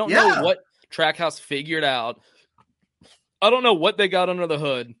cars. I don't know what Trackhouse figured out. I don't know what they got under the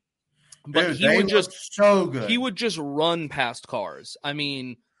hood, but dude, he would just so good. He would just run past cars. I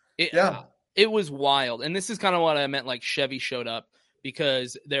mean, it was wild. And this is kind of what I meant. Like Chevy showed up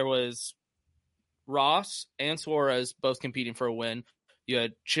because there was Ross and Suarez both competing for a win. You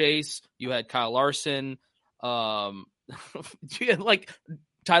had Chase, you had Kyle Larson, you had like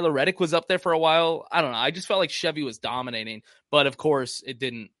Tyler Reddick was up there for a while. I don't know. I just felt like Chevy was dominating, but of course it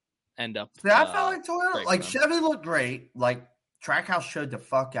didn't end up. See, I felt like Toyota, like Chevy looked great. Like Trackhouse showed the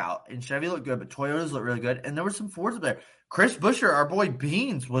fuck out, and Chevy looked good, but Toyotas looked really good. And there were some Fords up there. Chris Buescher, our boy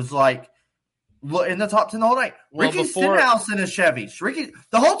Beans, was like in the top 10 the whole night. Ricky Stenhouse in a Chevy.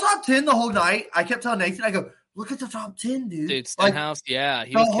 The whole top 10 the whole night. I kept telling Nathan, I go, look at the top 10, dude. Dude, Stenhouse,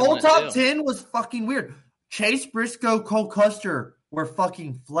 like, the whole top 10 was fucking weird. Chase Briscoe, Cole Custer were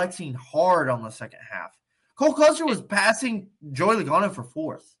fucking flexing hard on the second half. Cole Custer was passing Joey Logano for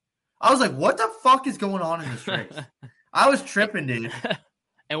 4th. I was like, what the fuck is going on in this race? I was tripping, dude.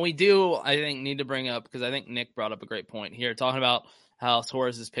 And we do, I think, need to bring up, because I think Nick brought up a great point here, talking about how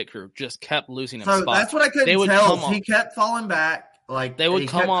Suarez's pit crew just kept losing him spots. That's what I couldn't tell. He kept falling back. Like they would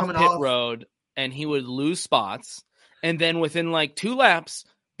come off pit road, and he would lose spots, and then within like 2 laps,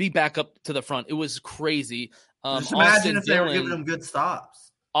 be back up to the front. It was crazy. Just imagine if they were giving him good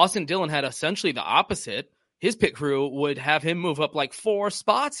stops. Austin Dillon had essentially the opposite. His pit crew would have him move up like 4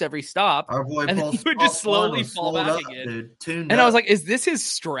 spots every stop. Our boy and he would just slowly fall back again. Dude, I was like, is this his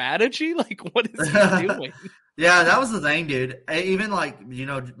strategy? Like, what is he doing? Yeah, that was the thing, dude. Even like,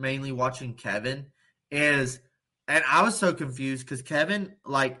 mainly watching Kevin and I was so confused because Kevin,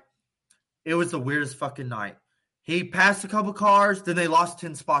 like, it was the weirdest fucking night. He passed a couple cars, then they lost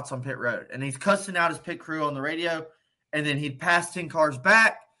 10 spots on pit road. And he's cussing out his pit crew on the radio. And then he'd pass 10 cars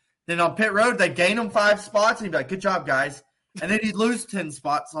back. Then on pit road, they'd gain him 5 spots. And he'd be like, good job, guys. And then he'd lose 10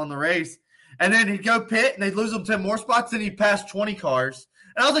 spots on the race. And then he'd go pit, and they'd lose him 10 more spots. Then he'd pass 20 cars.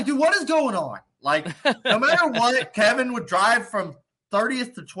 And I was like, dude, what is going on? Like, no matter what, Kevin would drive from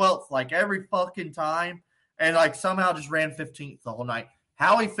 30th to 12th, like, every fucking time. And, like, somehow just ran 15th the whole night.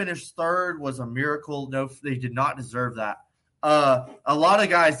 How he finished 3rd was a miracle. No, they did not deserve that. A lot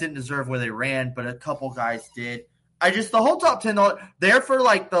of guys didn't deserve where they ran, but a couple guys did. The whole top 10 there for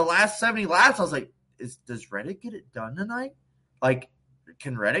like the last 70 laps, I was like, does Reddick get it done tonight? Like,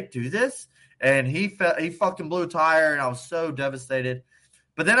 can Reddick do this? And he fucking blew a tire, and I was so devastated.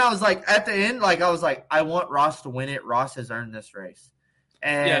 But then I was like, at the end, like, I was like, I want Ross to win it. Ross has earned this race.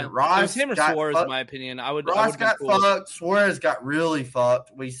 And Ross, it was him or Suarez, in my opinion. Ross got fucked. Suarez got really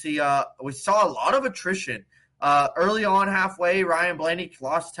we saw a lot of attrition. Early on, halfway, Ryan Blaney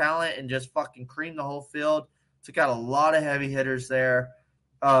lost talent and just fucking creamed the whole field. Took out a lot of heavy hitters there.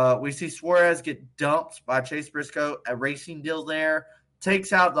 We see Suarez get dumped by Chase Briscoe. A racing deal there.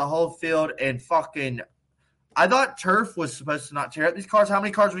 Takes out the whole field and fucking – I thought turf was supposed to not tear up these cars. How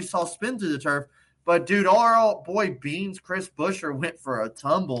many cars we saw spin through the turf? But, dude, our boy Beans, Chris Buescher, went for a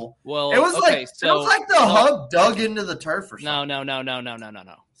tumble. Well, it was like the hub dug into the turf or something.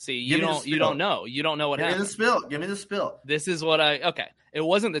 No. See, you don't know. You don't know what happened. Give me the spill. This is what okay. It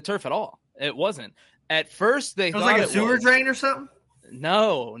wasn't the turf at all. It wasn't. At first, they thought like a sewer drain or something?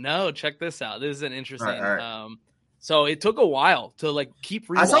 No. Check this out. This is an interesting. All right. So it took a while to like keep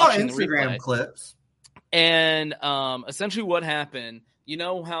rewatching. I saw Instagram clips. And essentially what happened, you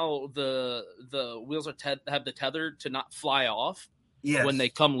know how the wheels are have the tether to not fly off when they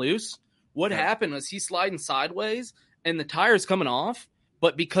come loose? What happened was he's sliding sideways and the tire's coming off,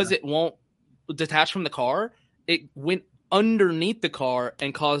 but because it won't detach from the car, it went underneath the car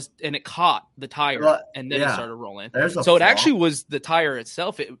and it caught the tire and then it started rolling. So it actually was the tire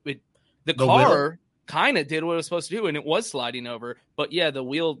itself. The car kind of did what it was supposed to do and it was sliding over, but the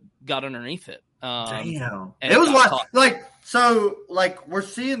wheel got underneath it. Damn. It was like we're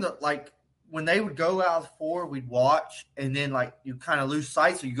seeing when they would go out for, we'd watch, and then like you kind of lose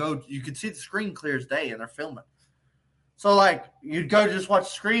sight, so you could see the screen clear as day, and they're filming. So like you'd go just watch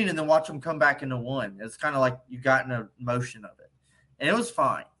the screen and then watch them come back into one. It's kind of like you got in a motion of it, and it was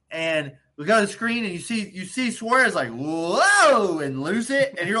fine. And we go to the screen and you see Suarez like whoa and lose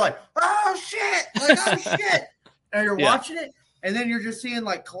it, and you're like oh shit, and you're watching it. And then you're just seeing,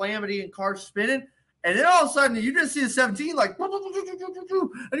 like, calamity and cars spinning. And then all of a sudden, you just see the 17, like, and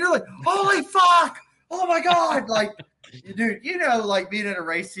you're like, holy fuck! Oh, my God! Like, dude, like, being in a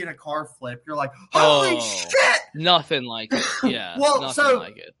race, seeing a car flip, you're like, holy shit! Nothing like it. Yeah, nothing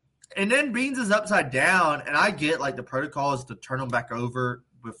like it. And then Beans is upside down, and I get, like, the protocol is to turn them back over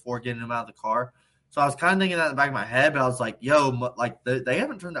before getting them out of the car. So I was kind of thinking that in the back of my head, but I was like, yo, like they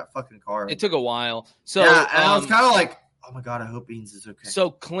haven't turned that fucking car. It took a while. So yeah, and I was kind of like, oh my God, I hope Beans is okay. So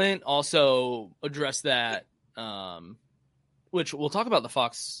Clint also addressed that, which we'll talk about the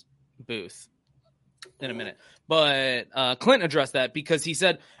Fox booth in a minute. But Clint addressed that because he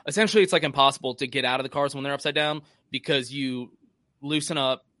said essentially it's like impossible to get out of the cars when they're upside down because you loosen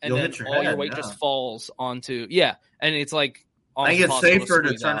up and then all your weight just falls onto and it's like I think it's safer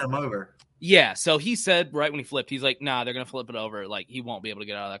to turn them over. Yeah, so he said right when he flipped, he's like, nah, they're gonna flip it over. Like he won't be able to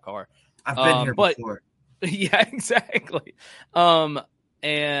get out of that car. I've been here before. Yeah, exactly.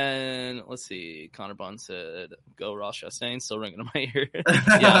 And let's see. Connor Bunn said, "Go Ross Chastain." Still ringing in my ear.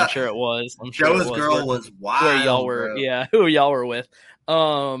 Yeah, I'm sure it was. I'm sure Joe's girl was wild. Where y'all were, bro. Yeah, who y'all were with.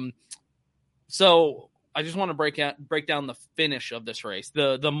 So I just want to break down the finish of this race,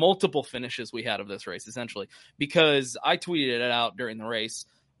 the multiple finishes we had of this race, essentially, because I tweeted it out during the race.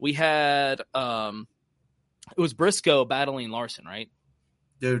 We had it was Briscoe battling Larson, right,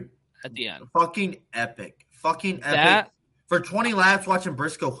 dude? At the end, fucking epic. For 20 laps, watching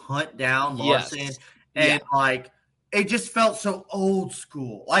Briscoe hunt down Larson, and like it just felt so old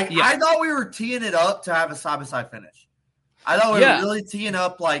school. Like I thought we were teeing it up to have a side by side finish. I thought we were really teeing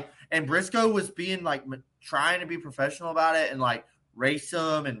up and Briscoe was being like trying to be professional about it and like race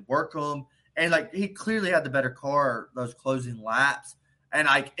them and work them, and like he clearly had the better car those closing laps, and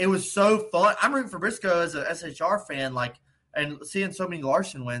like it was so fun. I'm rooting for Briscoe as a SHR fan, like. And seeing so many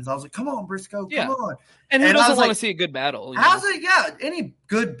Larson wins, I was like, come on, Briscoe, come on. And who doesn't want to see a good battle? How's it? Yeah, any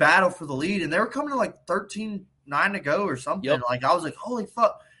good battle for the lead. And they were coming to like 13-9 to go or something. Yep. Like, I was like, holy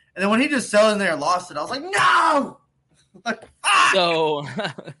fuck. And then when he just fell in there and lost it, I was like, no! Like, fuck!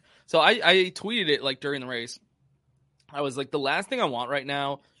 So I tweeted it like during the race. I was like, the last thing I want right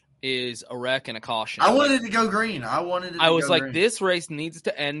now is a wreck and a caution. I wanted to go green. I was like, green. This race needs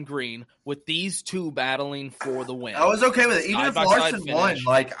to end green with these two battling for the win. I was okay with it, even if Larson won.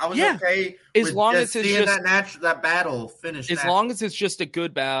 Like I was okay as long as it's seeing that battle finish. As long as it's just a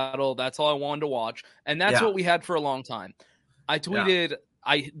good battle, that's all I wanted to watch, and that's what we had for a long time. I tweeted,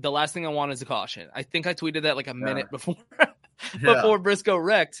 the last thing I want is a caution. I think I tweeted that like a minute before Briscoe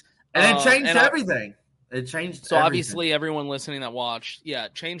wrecked, and it changed everything. It changed. So obviously, everyone listening that watched,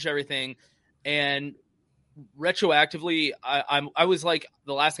 it changed everything. And retroactively, I was like,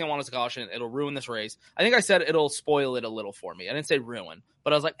 the last thing I want is a caution. It'll ruin this race. I think I said it'll spoil it a little for me. I didn't say ruin,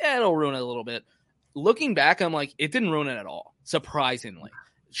 but I was like, it'll ruin it a little bit. Looking back, I'm like, it didn't ruin it at all. Surprisingly,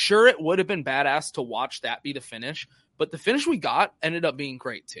 sure, it would have been badass to watch that be the finish, but the finish we got ended up being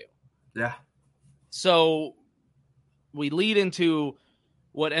great too. Yeah. So we lead into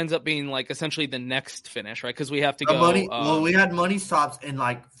what ends up being like essentially the next finish, right? Because we have to go. We had money stops and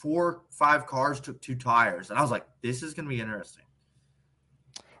like 4-5 cars took 2 tires, and I was like, "This is going to be interesting."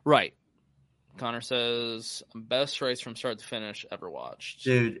 Right. Connor says, "Best race from start to finish ever watched."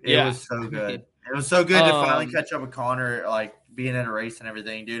 Dude, it was so good. It was so good to finally catch up with Connor, like being in a race and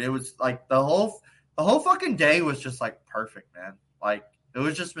everything, dude. It was like the whole fucking day was just like perfect, man. Like it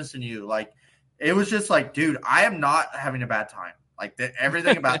was just missing you. Like it was just like, dude, I am not having a bad time. Like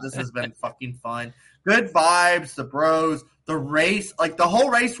everything about this has been fucking fun. Good vibes, the bros, the race, like the whole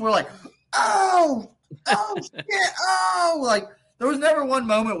race. We're like, oh shit, oh, like there was never one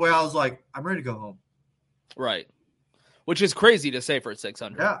moment where I was like, I'm ready to go home. Right, which is crazy to say for a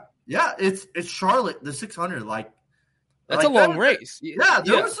 600. Yeah, it's Charlotte, the 600. Like that's a long race. Yeah,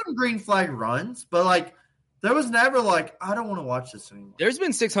 there was some green flag runs, but like. There was never like, I don't want to watch this anymore. There's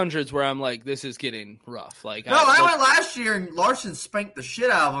been 600s where I'm like, this is getting rough. Like, I went last year and Larson spanked the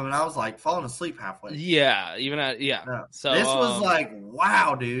shit out of him, and I was like falling asleep halfway. Yeah, So this was like,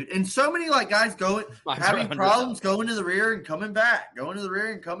 wow, dude. And so many like guys having problems going to the rear and coming back,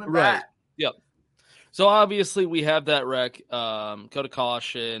 back. Yep. So obviously we have that wreck, go to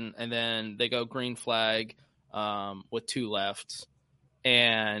caution, and then they go green flag with 2 left.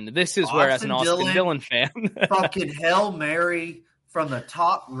 And this is where, as an Austin Dillon fan, fucking Hail Mary from the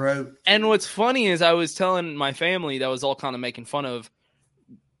top rope. And what's funny is I was telling my family that was all kind of making fun of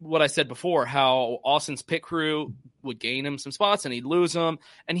what I said before, how Austin's pit crew would gain him some spots and he'd lose them.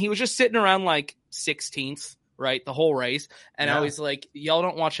 And he was just sitting around like 16th, right, the whole race. And I was like, y'all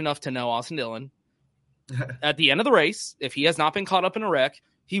don't watch enough to know Austin Dillon. At the end of the race, if he has not been caught up in a wreck,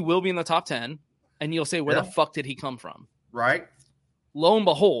 he will be in the top 10. And you'll say, where the fuck did he come from? Right. Lo and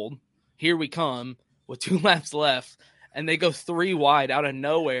behold, here we come with 2 laps left, and they go 3 wide out of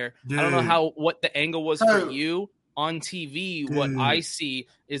nowhere. Dude. I don't know what the angle was for you on TV. Dude. What I see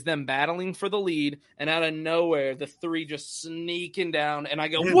is them battling for the lead, and out of nowhere, the 3 just sneaking down, and I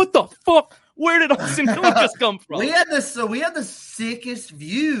go, what the fuck? Where did Austin Dillon just come from? We had the sickest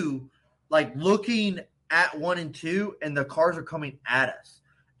view. like looking at 1 and 2, and the cars are coming at us,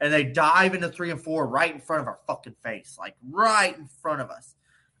 and they dive into 3 and 4 right in front of our fucking face, like right in front of us.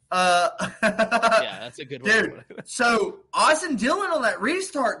 Yeah, that's a good one. Dude, so Austin Dillon on that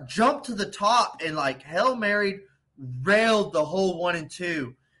restart jumped to the top and like Hail Mary railed the whole 1 and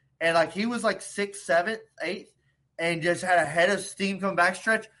 2, and like he was like 6th, 7th, 8th, and just had a head of steam come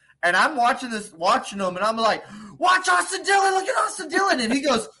backstretch. And I'm watching him, and I'm like, watch Austin Dillon, look at Austin Dillon. And he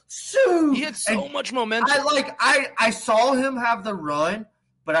goes, Sue. He had so much momentum. I saw him have the run,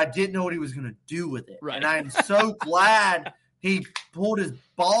 but I didn't know what he was going to do with it. Right. And I'm so glad he pulled his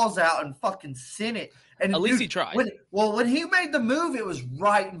balls out and fucking sent it. And at least he tried. When he made the move, it was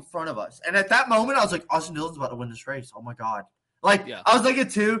right in front of us. And at that moment, I was like, Austin Dillon's about to win this race. Oh, my God. Like, yeah. I was thinking,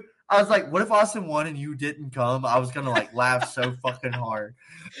 too. I was like, what if Austin won and you didn't come? I was going to, like, laugh so fucking hard.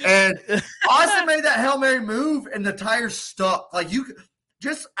 And Austin made that Hail Mary move, and the tires stuck. Like, you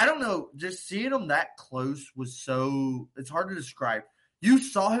just – I don't know. Just seeing him that close was so – it's hard to describe. You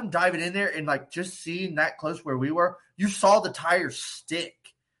saw him diving in there, and, like, just seeing that close where we were, you saw the tires stick.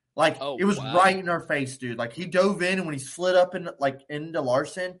 Like, it was right in our face, dude. Like, he dove in, and when he slid up into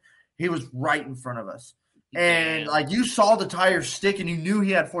Larson, he was right in front of us. And, like, you saw the tires stick, and you knew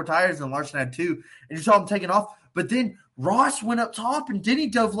he had 4 tires, and Larson had 2, and you saw him taking off. But then Ross went up top, and Denny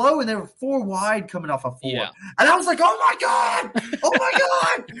dove low, and they were 4 wide coming off of 4. Yeah. And I was like, oh, my God! Oh, my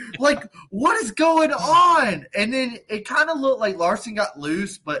God! Like, what is going on? And then it kind of looked like Larson got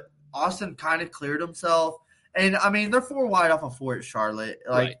loose, but Austin kind of cleared himself. And, I mean, they're 4 wide off of 4 at Charlotte.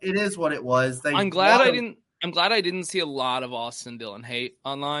 Like, It is what it was. I'm glad I didn't see a lot of Austin Dillon hate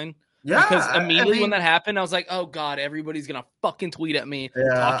online. Yeah, because immediately when that happened, I was like, "Oh God, everybody's gonna fucking tweet at me,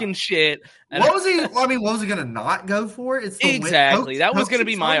 talking shit." And what was he? I mean, what was he gonna not go for? It's the exactly that was gonna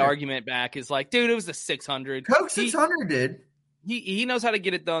be my argument back. Is like, dude, it was the 600. Coke 600 did. He knows how to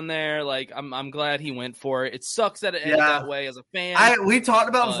get it done there. Like, I'm glad he went for it. It sucks that it ended that way as a fan. We talked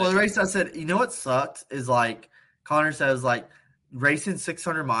about before the race. I said, you know what sucks is like Connor says, like racing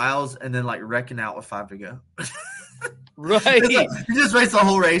 600 miles and then like wrecking out with 5 to go. Right. Like, you just race the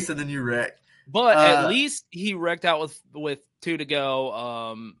whole race and then you wreck. But at least he wrecked out with 2 to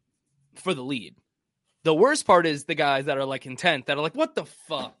go for the lead. The worst part is the guys that are like in 10th that are like, what the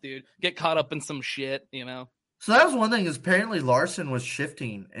fuck, dude? Get caught up in some shit, you know? So that was one thing is apparently Larson was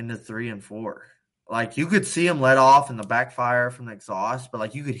shifting into 3 and 4. Like you could see him let off in the backfire from the exhaust, but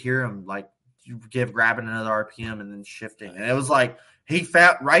like you could hear him like grabbing another RPM and then shifting. And it was like he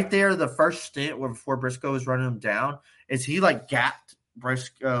found right there the first stint where before Briscoe was running him down is he like gapped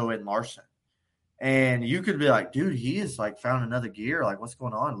Briscoe and Larson. And you could be like, dude, he has like found another gear. Like what's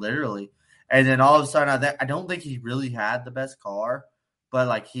going on? Literally. And then all of a sudden I don't think he really had the best car, but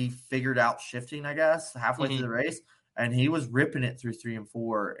like he figured out shifting, I guess, halfway through the race. And he was ripping it through 3 and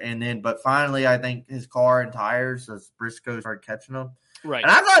 4. And then, but finally, I think his car and tires, as Briscoe started catching them. Right.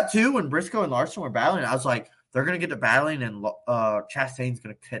 And I thought, too, when Briscoe and Larson were battling, I was like, they're going to get to battling, and Chastain's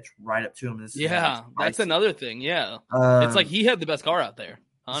going to catch right up to him. That's another thing. Yeah. It's like he had the best car out there.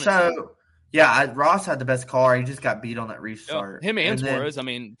 Honestly. So, yeah, Ross had the best car. He just got beat on that restart. Him and Suarez, I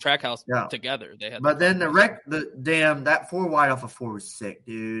mean, Trackhouse together. They had. But then that 4 wide off of 4 was sick,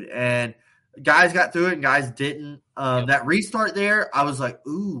 dude. And guys got through it and guys didn't. That restart there, I was like,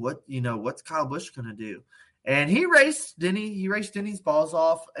 ooh, what's Kyle Busch going to do? And he raced Denny. He raced Denny's balls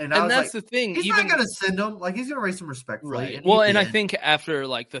off. And I was that's like, the thing. He's not going to send him. Like, he's going to race him respectfully. Right. Well, and I think after,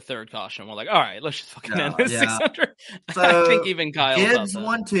 like, the third caution, we're like, all right, let's just fucking end this 600. So, I think even Kyle Gibbs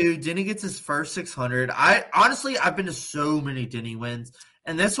won 2. Denny gets his first 600. I've been to so many Denny wins.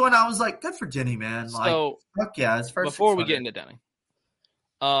 And this one, I was like, good for Denny, man. Like, so, fuck yeah, his first before 600. we get into Denny,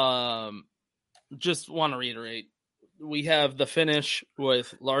 just want to reiterate, we have the finish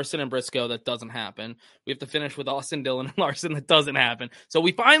with Larson and Briscoe that doesn't happen. We have to finish with Austin Dillon and Larson that doesn't happen. So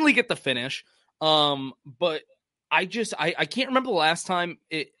we finally get the finish. But I can't remember the last time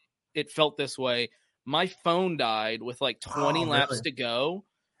it felt this way. My phone died with like 20 laps to go.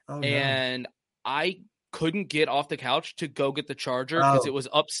 And I couldn't get off the couch to go get the charger because it was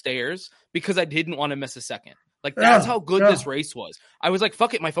upstairs because I didn't want to miss a second. Like, that's how good this race was. I was like,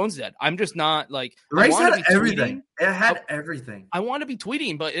 fuck it, my phone's dead. I'm just not, like... The race had everything. It had everything. I want to be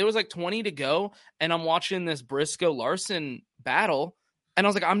tweeting, but it was like 20 to go, and I'm watching this Briscoe-Larson battle, and I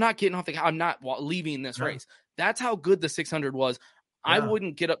was like, I'm not getting off the... I'm not leaving this race. That's how good the 600 was. I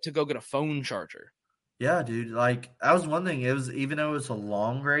wouldn't get up to go get a phone charger. Yeah, dude. Like, that was one thing. It was, even though it was a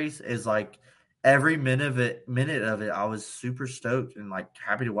long race, is like, every minute of it, I was super stoked and, like,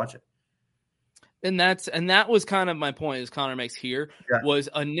 happy to watch it. And that was kind of my point, as Connor makes here, was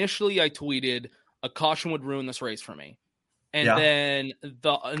initially I tweeted a caution would ruin this race for me. And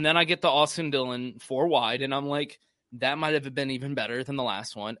then I get the Austin Dillon 4 wide, and I'm like, that might have been even better than the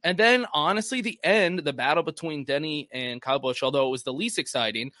last one. And then, honestly, the battle between Denny and Kyle Busch, although it was the least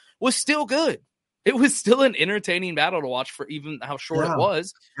exciting, was still good. It was still an entertaining battle to watch for even how short it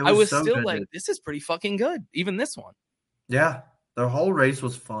was. I was so still like, dude. This is pretty fucking good, even this one. Yeah, the whole race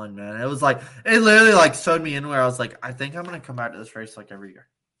was fun, man. It was like, it literally like sewed me in where I was like, I think I'm going to come back to this race like every year.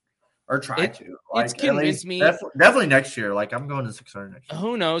 Or try to. Like, it's convinced me. Definitely next year. Like, I'm going to 600 next year.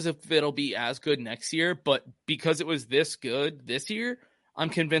 Who knows if it'll be as good next year, but because it was this good this year, I'm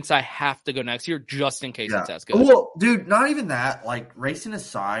convinced I have to go next year just in case it's as good. Well, dude, not even that. Like, racing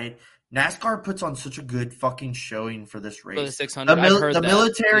aside, NASCAR puts on such a good fucking showing for this race. For the 600, the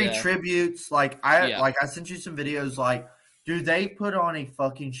military tributes, I sent you some videos. Like, dude, they put on a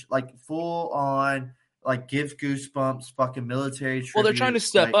fucking full on. Like, gives goosebumps, fucking military tribute. Well, they're trying to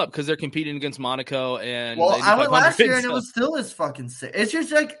step up because they're competing against Monaco and. Well, I went last year and it was still as fucking sick. It's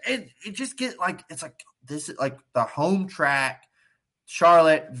just like it just get like it's like this is like the home track,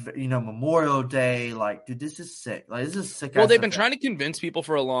 Charlotte. Memorial Day. Like, dude, this is sick. Like, this is sick. Well, they've been trying to convince people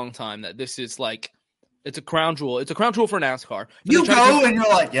for a long time that this is like. It's a crown jewel. It's a crown jewel for NASCAR. You go and you're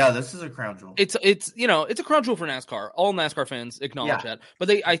like, yeah, this is a crown jewel. It's a crown jewel for NASCAR. All NASCAR fans acknowledge that.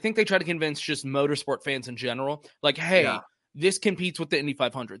 But I think they try to convince just motorsport fans in general, like, hey, this competes with the Indy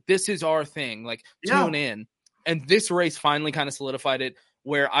 500. This is our thing. Like, tune in. And this race finally kind of solidified it.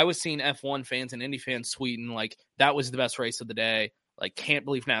 Where I was seeing F1 fans and Indy fans tweeting like that was the best race of the day. Like, can't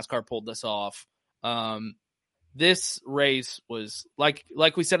believe NASCAR pulled this off. This race was like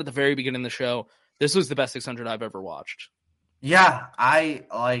we said at the very beginning of the show. This was the best 600 I've ever watched. Yeah, I've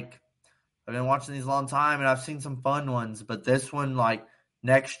been watching these a long time, and I've seen some fun ones, but this one, like,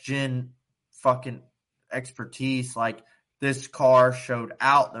 next-gen fucking expertise, like, this car showed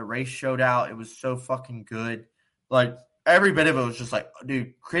out, the race showed out, it was so fucking good. Like, every bit of it was just like,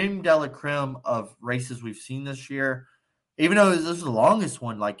 dude, creme de la creme of races we've seen this year. Even though this was the longest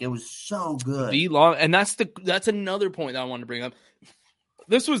one, like, it was so good. And that's another point that I wanted to bring up.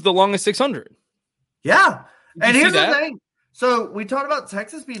 This was the longest 600. Yeah. And here's the thing. So we talked about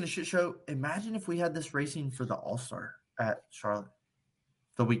Texas being a shit show. Imagine if we had this racing for the All-Star at Charlotte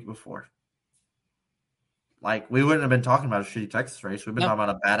the week before. Like, we wouldn't have been talking about a shitty Texas race. We've been talking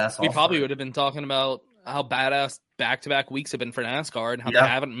about a badass All-Star. We probably would have been talking about how badass back-to-back weeks have been for NASCAR and how they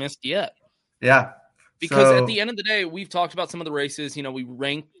haven't missed yet. Yeah. Because at the end of the day, we've talked about some of the races.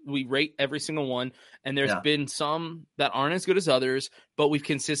 We rate every single one, and there's been some that aren't as good as others, but we've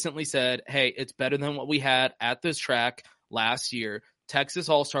consistently said, hey, it's better than what we had at this track last year. Texas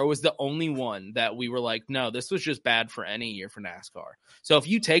All-Star was the only one that we were like, no, this was just bad for any year for NASCAR. So if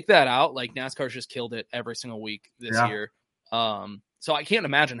you take that out, like, NASCAR's just killed it every single week this year. So I can't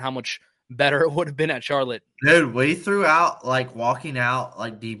imagine how much better it would have been at Charlotte. Dude, we threw out, like, walking out,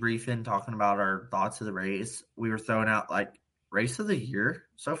 like, debriefing, talking about our thoughts of the race. We were throwing out, like, race of the year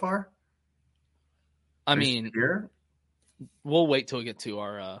so far. I mean, we'll wait till we get to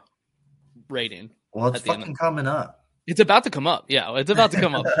our rating. Well, it's fucking coming up. It's about to come up. Yeah, it's about to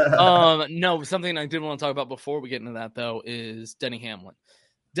come up. No, something I did want to talk about before we get into that, though, is Denny Hamlin.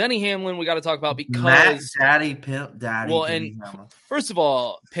 Denny Hamlin, we got to talk about because Matt Daddy, Pimp Daddy. Well, and first of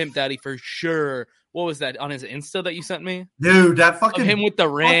all, Pimp Daddy for sure. What was that on his Insta that you sent me? Dude, that fucking of him with the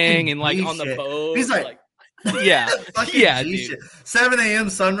ring and like on the boat. He's like yeah, dude. 7 a.m.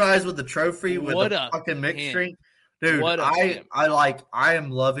 sunrise with the trophy with a fucking mixed drink. Dude, I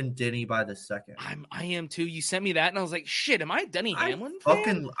am loving Denny by the second. I am too. You sent me that, and I was like, shit, am I a Denny Hamlin?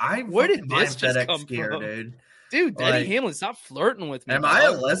 Where did this just come from, dude? Dude, Denny Hamlin, stop flirting with me. Am I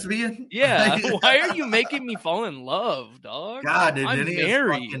a lesbian? Yeah. Why are you making me fall in love, dog? God, dude, I'm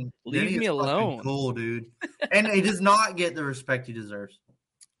married. Leave me alone. Cool, dude. And he does not get the respect he deserves.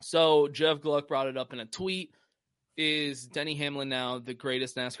 So Jeff Gluck brought it up in a tweet. Is Denny Hamlin now the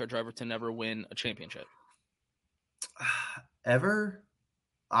greatest NASCAR driver to never win a championship? Ever?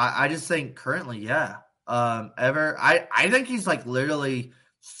 I just think currently, yeah. Ever? I think he's like literally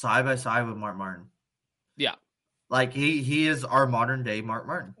side by side with Mark Martin. Yeah. Like he is our modern day Mark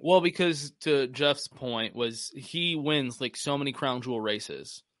Martin. Well, because to Jeff's point was he wins like so many crown jewel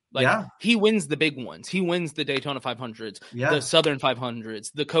races. Like he wins the big ones. He wins the Daytona 500s, the Southern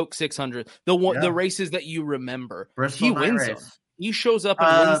 500s, the Coke 600, the races that you remember. Bristol he wins them. He shows up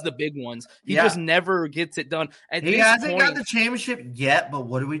and wins the big ones. He just never gets it done. He hasn't got the championship yet, but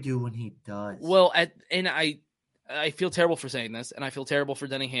what do we do when he does? Well, I feel terrible for saying this, and I feel terrible for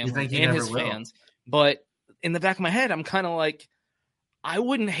Denny Hamlin and his fans. But in the back of my head, I'm kind of like, I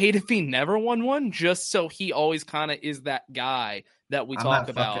wouldn't hate if he never won one, just so he always kind of is that guy that we talk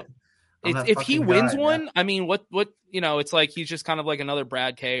about. If he wins one, I mean, what it's like he's just kind of like another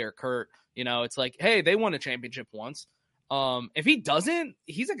Brad K or Kurt. It's like, hey, they won a championship once. If he doesn't,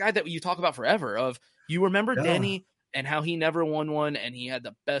 he's a guy that you talk about forever. Of you remember Denny and how he never won one, and he had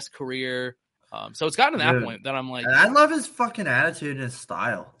the best career. So it's gotten to that point that I'm like, and I love his fucking attitude and his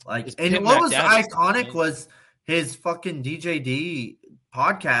style. Like, and what was iconic was his fucking DJD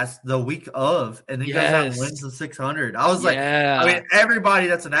podcast the week of, and then he goes out and wins the 600. I was like, I mean, everybody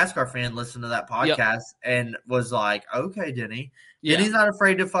that's a NASCAR fan listened to that podcast and was like, okay, Denny. Yeah. Denny's not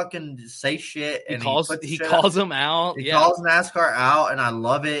afraid to fucking say shit. And he calls them out. He calls NASCAR out, and I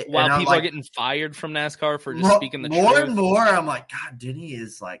love it. While people are getting fired from NASCAR for just speaking the truth. More and more, I'm like, God, Denny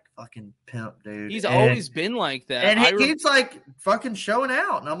is like fucking pimp, dude. He's always been like that. And he keeps like fucking showing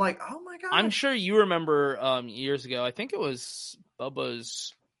out. And I'm like, oh my God. I'm sure you remember years ago, I think it was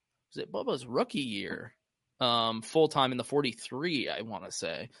Bubba's rookie year, full time in the 43, I want to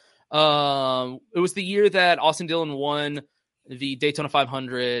say. It was the year that Austin Dillon won the Daytona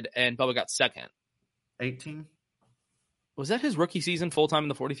 500 and Bubba got second. 18? Was that his rookie season full time in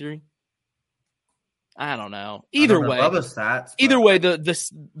the 43? I don't know. Either way, Bubba's stats. Either way, the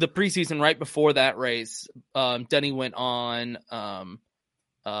preseason right before that race, Denny went on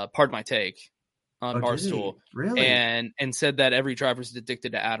Pardon My Take on Barstool, really? and said that every driver's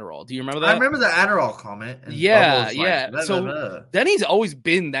addicted to Adderall. Do you remember that? I remember the Adderall comment. Yeah. Like, so Denny's always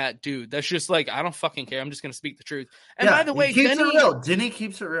been that dude. That's just like, I don't fucking care. I'm just going to speak the truth. And by the way, Denny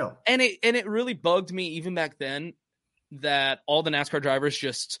keeps it real. And it really bugged me even back then that all the NASCAR drivers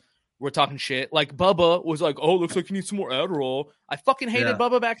just were talking shit. Like Bubba was like, oh, looks like you need some more Adderall. I fucking hated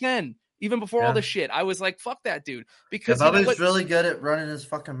Bubba back then. Even before all this shit, I was like, fuck that dude. Because Bubba's really good at running his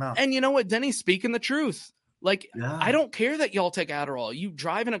fucking mouth. And you know what? Denny's speaking the truth. Like, I don't care that y'all take Adderall. You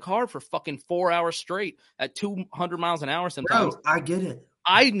drive in a car for fucking 4 hours straight at 200 miles an hour sometimes. Bro, I get it.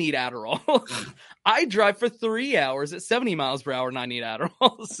 I need Adderall. I drive for 3 hours at 70 miles per hour and I need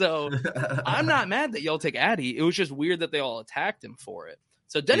Adderall. So I'm not mad that y'all take Addy. It was just weird that they all attacked him for it.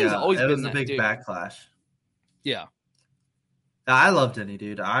 So Denny's always been that dude. It was a big backlash. Yeah. I love Denny,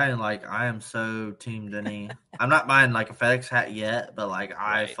 dude. I am so team Denny. I'm not buying like a FedEx hat yet, but like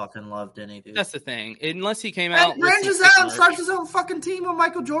I fucking love Denny, dude. That's the thing. Unless he came out and branches out and starts his own fucking team with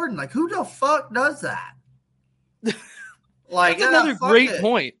Michael Jordan. Like, who the fuck does that? Like, that's another great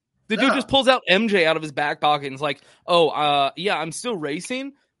point. The dude just pulls out MJ out of his back pocket and is like, I'm still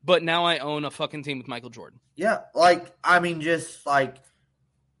racing, but now I own a fucking team with Michael Jordan. Yeah, like, I mean, just like,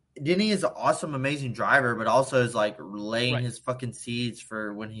 Denny is an awesome, amazing driver, but also is like laying his fucking seeds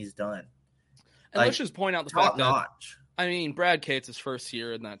for when he's done. And like, let's just point out the fact notch. I mean, Brad K, it's his first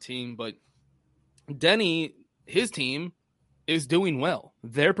year in that team, but Denny, his team is doing well.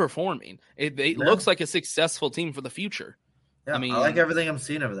 They're performing. It looks like a successful team for the future. Yeah, I mean, I like everything I'm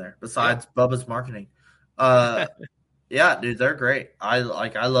seeing over there. Besides Bubba's marketing, yeah, dude, they're great. I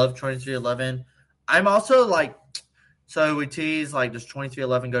love 2311. I'm also like. So we tease, like, does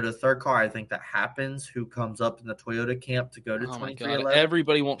 2311 go to the third car? I think that happens. Who comes up in the Toyota camp to go to 2311?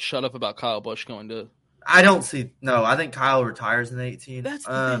 Everybody won't shut up about Kyle Busch going to. I don't see. No, I think Kyle retires in 18. That's the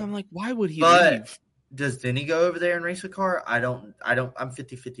thing. I'm like, why would he leave? Does Denny go over there and race a car? I don't. I'm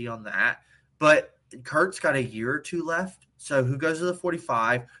 50-50 on that. But Kurt's got a year or two left. So who goes to the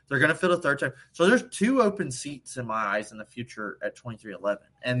 45? They're going to fill a third time. So there's 2 open seats in my eyes in the future at 2311.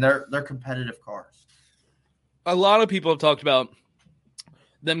 And they're competitive cars. A lot of people have talked about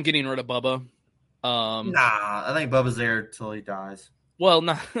them getting rid of Bubba. Nah, I think Bubba's there until he dies. Well,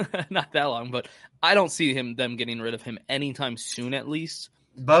 not that long, but I don't see them getting rid of him anytime soon, at least.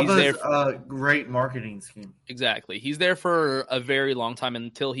 Bubba's a great marketing scheme. Exactly. He's there for a very long time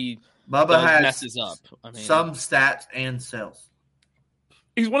until he messes up. I mean, some stats and sales.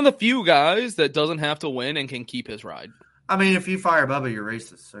 He's one of the few guys that doesn't have to win and can keep his ride. I mean, if you fire Bubba, you're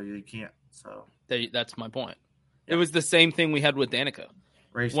racist, so you can't. So that's my point. It was the same thing we had with Danica.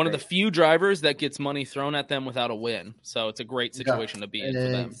 One of the few drivers that gets money thrown at them without a win. So it's a great situation to be in for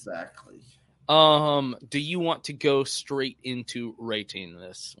them. Exactly. Do you want to go straight into rating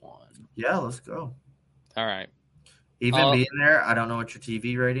this one? Yeah, let's go. All right. Even being there, I don't know what your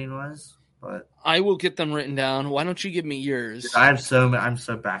TV rating was, but I will get them written down. Why don't you give me yours? I'm so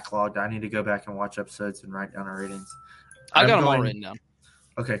backlogged. I need to go back and watch episodes and write down our ratings. I got them all written down.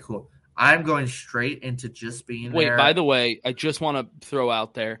 Okay, cool. I'm going straight into just being there. Wait, by the way, I just want to throw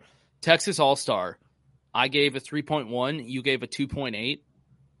out there, Texas All-Star, I gave a 3.1, you gave a 2.8.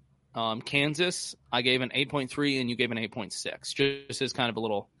 Kansas, I gave an 8.3, and you gave an 8.6. Just as kind of a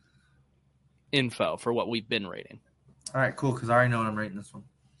little info for what we've been rating. All right, cool, because I already know what I'm rating this one.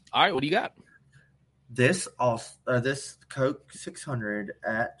 All right, what do you got? this Coke 600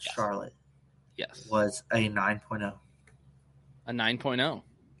 at Charlotte was a 9.0. A 9.0.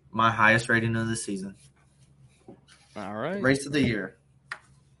 My highest rating of the season. All right. Race of the year.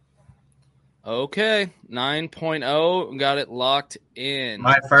 Okay. 9.0. Got it locked in.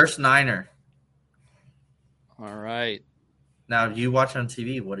 My first Niner. All right. Now, you watch on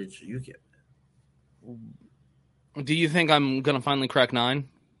TV. What did you get? Do you think I'm going to finally crack 9?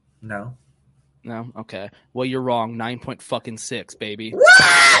 No. No? Okay. Well, you're wrong. 9.6, baby.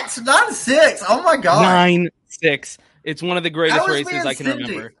 What? Not 6. Oh, my God. 9.6. It's one of the greatest races I can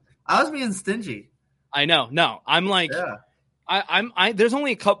remember. I was being stingy. I know. No, I'm like, I'm there's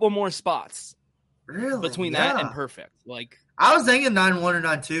only a couple more spots between that and perfect. Like, I was thinking 9.1 or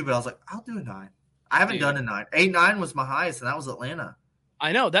 9.2, but I was like, I'll do a 9. I haven't done a 9. 8.9 was my highest, and that was Atlanta.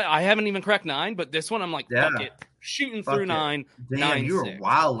 I know that I haven't even cracked 9, but this one I'm like, fuck it, shooting through 9. Damn, you were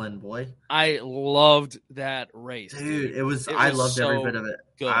wilding, boy. I loved that race, dude. I loved every bit of it.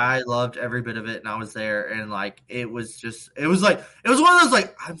 Good. I loved every bit of it, and I was there, and like it was one of those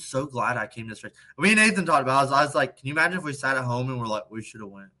like, I'm so glad I came to this race. Me and Nathan talked about it. I was like, can you imagine if we sat at home and we're like, we should have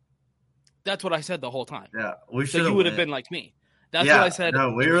went? That's what I said the whole time. Yeah, we should. So you would have been like me. That's what I said.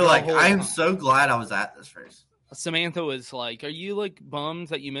 No, we were like, I am so glad I was at this race. Samantha was like, are you like bummed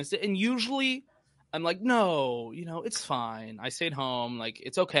that you missed it? And usually I'm like, no, it's fine. I stayed home. Like,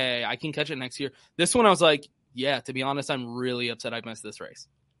 it's okay. I can catch it next year. This one I was like, yeah, to be honest, I'm really upset I missed this race.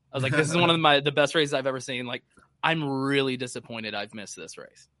 I was like, this is one of the best races I've ever seen. Like, I'm really disappointed I've missed this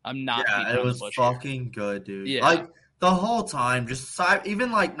race. I'm not. Yeah, it was fucking good, dude. Yeah. Like, the whole time, just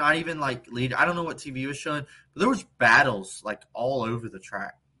even like not even like lead. I don't know what TV was showing, but there was battles like all over the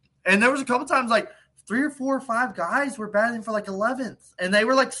track, and there was a couple times like 3 or 4 or 5 guys were battling for like 11th, and they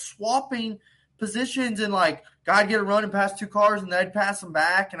were like swapping positions, and like I'd get a run and pass 2 cars, and they'd pass them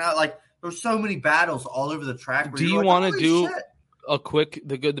back, and there were so many battles all over the track. Do you want to do a quick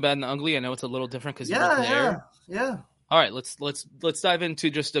the good, the bad, and the ugly? I know it's a little different because you're there. Yeah. All right, let's dive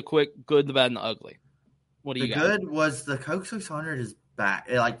into just a quick good, the bad, and the ugly. What do you got? The good was the Coke 600 is back.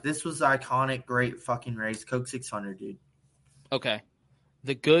 Like, this was the iconic, great fucking race. Coke 600, dude. Okay.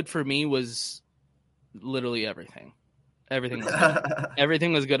 The good for me was literally everything. Everything was good.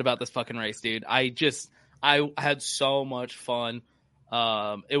 Everything was good about this fucking race, dude. I had so much fun.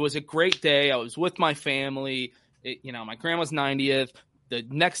 It was a great day. I was with my family. My grandma's 90th. The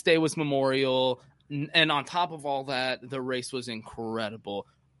next day was Memorial. And on top of all that, the race was incredible.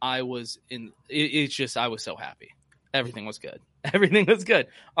 I was so happy. Everything was good. Everything was good.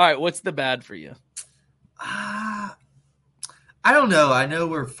 All right, what's the bad for you? I don't know. I know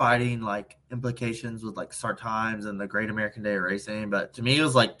we're fighting like implications with like start times and the Great American Day of Racing, but to me it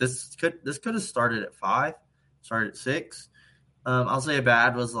was like this could have started at 5, started at 6. I'll say a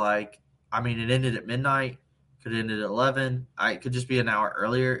bad was like, I mean, it ended at midnight, could have ended at 11. It could just be an hour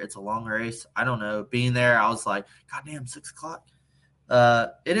earlier. It's a long race. I don't know. Being there, I was like, goddamn, 6 o'clock.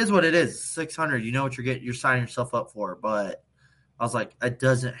 It is what it is. 600. You know what you're signing yourself up for, but I was like, it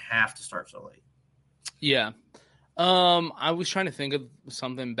doesn't have to start so late. Yeah. I was trying to think of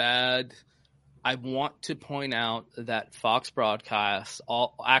something bad. I want to point out that Fox broadcasts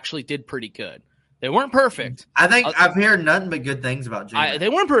actually did pretty good. They weren't perfect. I think I've heard nothing but good things about Junior. They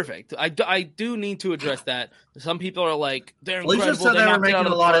weren't perfect. I do need to address that. Some people are like, they're incredible. Alicia said they were making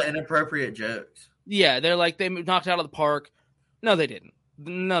a lot of inappropriate jokes. Yeah, they're like, they knocked it out of the park. No, they didn't.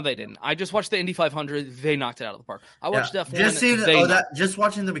 I just watched the Indy 500. They knocked it out of the park. I watched F1. Just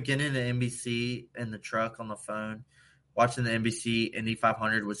watching the beginning of NBC in the truck on the phone, watching the NBC Indy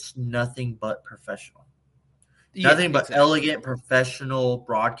 500 was nothing but professional. Nothing but elegant, professional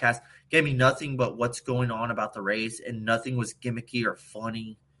broadcast. Gave me nothing but what's going on about the race, and nothing was gimmicky or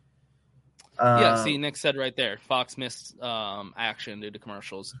funny. See, Nick said right there, Fox missed action due to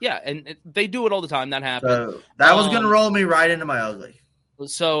commercials. Yeah, and they do it all the time. That happens. So that was going to roll me right into my ugly.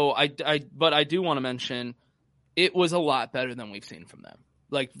 So but I do want to mention, it was a lot better than we've seen from them.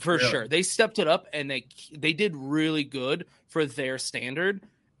 Like, for sure. They stepped it up, and they did really good for their standard.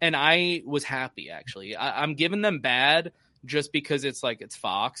 And I was happy, actually. I'm giving them bad just because it's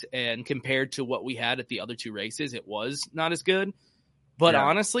Fox, and compared to what we had at the other 2 races, it was not as good. But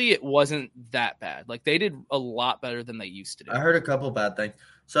honestly, it wasn't that bad. Like, they did a lot better than they used to do. I heard a couple bad things.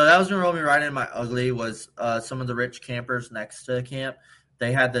 So that was going to roll me right in my ugly was some of the rich campers next to the camp.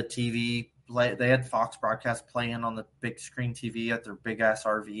 They had the TV play. They had Fox broadcast playing on the big screen TV at their big-ass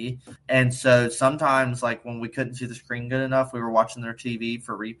RV. And so sometimes, like, when we couldn't see the screen good enough, we were watching their TV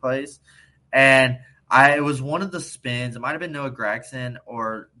for replays. And it was one of the spins. It might have been Noah Gragson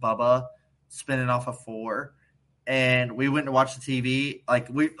or Bubba spinning off a 4. and we went to watch the TV. Like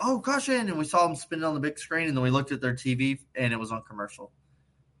caution, and we saw them spinning on the big screen, and then we looked at their TV, and it was on commercial,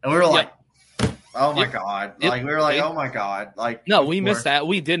 and we were like, "Oh my god!" Like we were like, "Oh my god!" Like no, we missed that.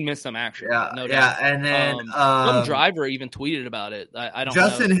 We did miss some action. Yeah, no doubt. And then some driver even tweeted about it. I don't.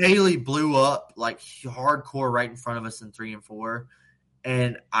 Justin Haley blew up like hardcore right in front of us in 3 and 4,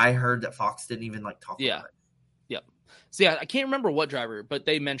 and I heard that Fox didn't even like talk about it. Yep. So I can't remember what driver, but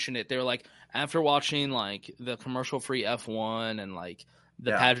they mentioned it. They were like, after watching like the commercial-free F1 and like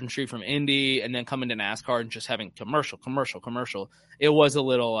the pageantry from Indy, and then coming to NASCAR and just having commercial, it was a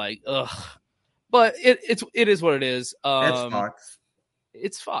little like ugh. But it is what it is. It's Fox.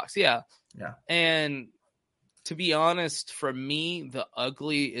 It's Fox, yeah. Yeah. And to be honest, for me, the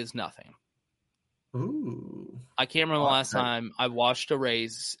ugly is nothing. Ooh. I can't remember the last time I watched a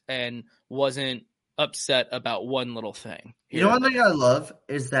race and wasn't upset about one little thing. You know, one thing I love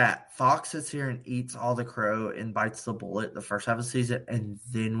is that Fox sits here and eats all the crow and bites the bullet the first half of the season, and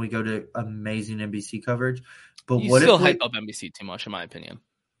then we go to amazing NBC coverage. But you what still if hype up NBC too much, in my opinion.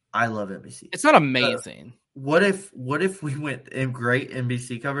 I love NBC. It's not amazing. What if we went in great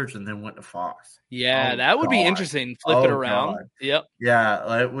NBC coverage and then went to Fox? Yeah, that would be interesting. Flip it around. God. Yep.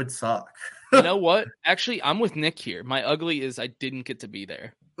 Yeah, it would suck. You know what? Actually, I'm with Nick here. My ugly is I didn't get to be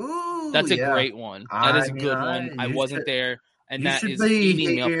there. Ooh, that's a great one. That is a good one. I wasn't there, and that is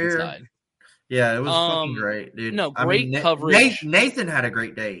eating me up inside. Yeah, it was fucking great, dude. No, great coverage. Nathan had a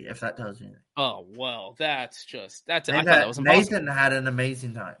great day, if that tells you anything. Oh, well, that's I thought that was impossible. Nathan had an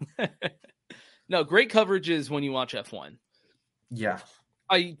amazing time. No, great coverage is when you watch F1. Yeah.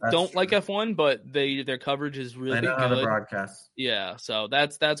 I don't like F1, but their coverage is really good. They know how to broadcast. Yeah, so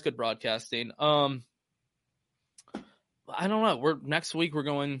that's good broadcasting. I don't know. Next week we're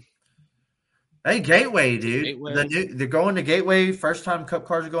going. Hey, Gateway, dude. They're going to Gateway. First time Cup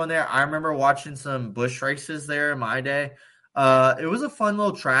cars are going there. I remember watching some Busch races there in my day. It was a fun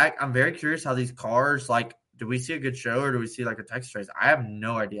little track. I'm very curious how these cars, like, do we see a good show or do we see like a Texas race? I have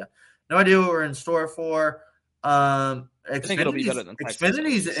no idea. No idea what we're in store for. I think it'll be better than Texas.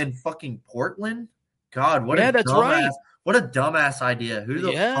 Xfinity's in fucking Portland. God, what a dumbass idea. Who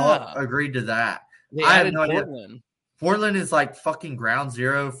the fuck agreed to that? I have no idea. Portland is like fucking ground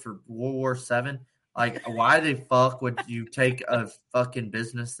zero for World War VII. Like, why the fuck would you take a fucking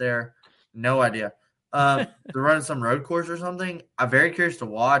business there? No idea. They're running some road course or something. I'm very curious to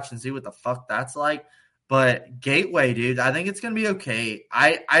watch and see what the fuck that's like. But Gateway, dude, I think it's going to be okay.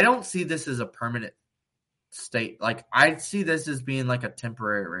 I don't see this as a permanent state. Like, I see this as being like a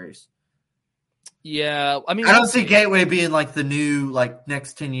temporary race. Yeah, I mean, I don't see Gateway being like the new, like,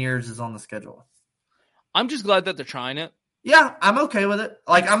 next 10 years is on the schedule. I'm just glad that they're trying it. Yeah, I'm okay with it.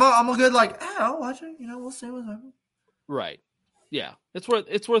 Like, I'm a good, like, I'll watch it. You know, we'll see what's happening. Right. Yeah, it's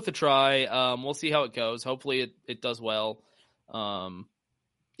worth a try. We'll see how it goes. Hopefully it does well.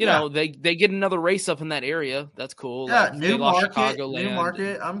 You know, they get another race up in that area. That's cool. Yeah, like, new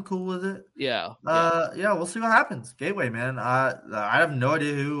market. I'm cool with it. Yeah. Yeah, we'll see what happens. Gateway, man. I have no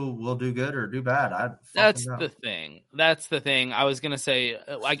idea who will do good or do bad. That's the thing. I was gonna say,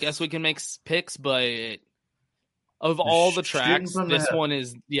 I guess we can make picks, but of all the tracks, this one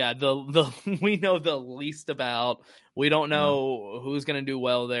is the we know the least about. We don't know who's gonna do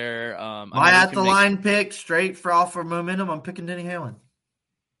well there. My at the line pick straight off for momentum. I'm picking Denny Hamlin.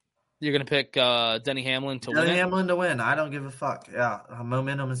 You're going to pick Denny Hamlin to win? Denny Hamlin to win. I don't give a fuck. Yeah,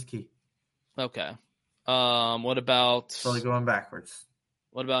 momentum is key. Okay. What about... Slowly going backwards.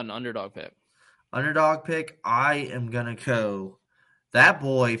 What about an underdog pick? Underdog pick, I am going to go... That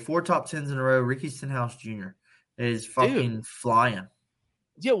boy, 4 top 10s in a row, Ricky Stenhouse Jr. is fucking flying.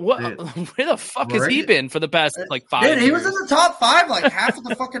 Yeah, what? Where the fuck has he been for the past, 5 years? He was in the top 5 half of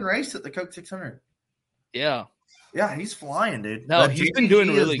the fucking race at the Coke 600. Yeah. Yeah, he's flying, dude. No, he's been doing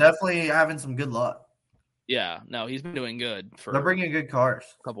really good. Definitely having some good luck. Yeah, no, he's been doing good for. They're bringing good cars.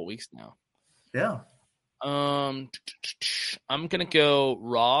 A couple weeks now. Yeah. I'm gonna go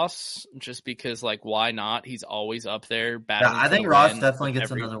Ross just because, why not? He's always up there. Yeah, I think Ross definitely gets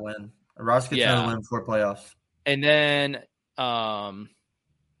another win. Ross gets another win before playoffs. And then, I'm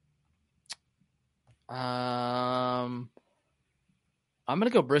gonna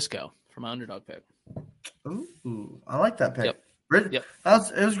go Briscoe for my underdog pick. Ooh, I like that pick. Yep.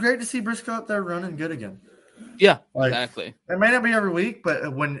 It was great to see Briscoe up there running good again. Yeah, exactly. It may not be every week,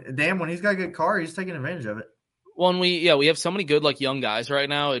 but when he's got a good car, he's taking advantage of it. Well, we have so many good young guys right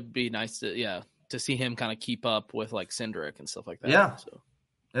now. It'd be nice to see him kind of keep up with Cindric and stuff like that. Yeah,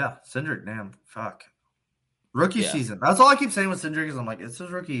 yeah, Cindric, damn, fuck, rookie season. That's all I keep saying with Cindric is I'm like, it's his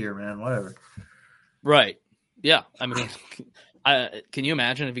rookie year, man. Whatever. Right. Yeah. I mean, can you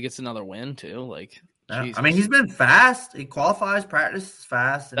imagine if he gets another win too? Yeah. Jesus. I mean, he's been fast. He qualifies, practices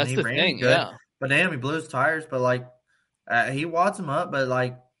fast, and That's he the ran thing, good. yeah. But damn, he blew his tires. But like, he wads him up. But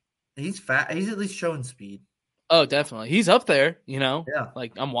like, he's fat. He's at least showing speed. Oh, definitely. He's up there, you know? Yeah.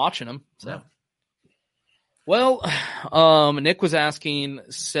 Like, I'm watching him. So. Yeah. Well, Nick was asking,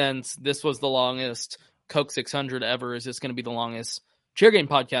 since this was the longest Coke 600 ever, is this going to be the longest Chair Game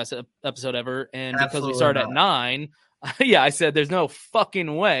podcast episode ever? And because Absolutely we started not. at 9, yeah, I said there's no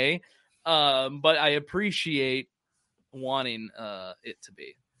fucking way. But I appreciate wanting it to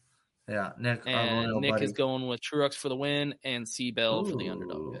be. Yeah, Nick. And Nick buddy. is going with Truex for the win and Seabell for the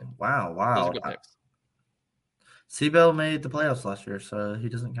underdog pick. Wow. Those are good picks. Seabell made the playoffs last year, so he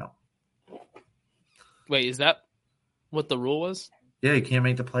doesn't count. Wait, is that what the rule was? Yeah, he can't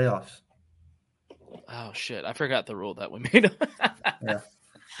make the playoffs. Oh, shit. I forgot the rule that we made. Yeah.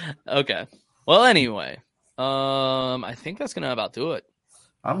 Okay. Well, anyway, I think that's going to about do it.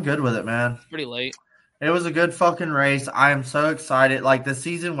 I'm good with it, man. It's pretty late. It was a good fucking race. I am so excited. Like the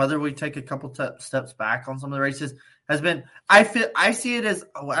season, whether we take a couple steps back on some of the races, has been. I see it as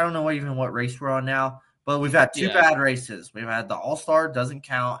I don't know what race we're on now, but we've had two bad races. We've had the All-Star, doesn't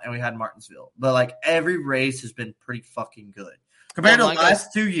count, and we had Martinsville. But like every race has been pretty fucking good compared to the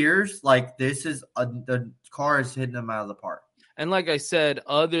last 2 years. Like this is the car is hitting them out of the park. And like I said,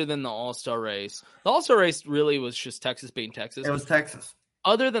 other than the All-Star race, the All-Star race really was just Texas being Texas. It was Texas.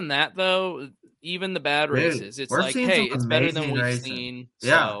 Other than that, though, even the bad races, it's like, hey, it's better than we've seen.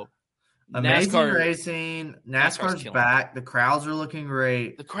 Yeah. So, Amazing NASCAR racing. NASCAR's back. The crowds are looking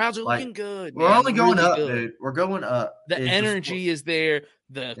great. The crowds are looking good. We're only going really up, good. dude. We're going up. The energy is there.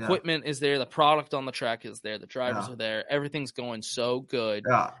 The Yeah. equipment is there. The product on the track is there. The drivers are there. Everything's going so good.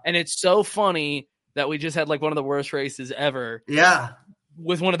 Yeah. And it's so funny that we just had like one of the worst races ever. Yeah.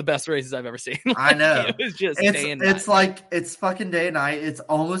 With one of the best races I've ever seen. I know. It was just day and night. It's like it's fucking day and night. It's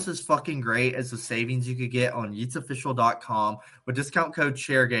almost as fucking great as the savings you could get on YeatsOfficial.com with discount code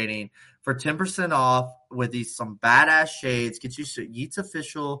ShareGating for 10% off with some badass shades. Get you to Yeats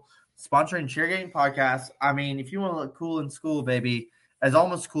Official sponsoring ShareGating podcast. I mean, if you want to look cool in school, baby, as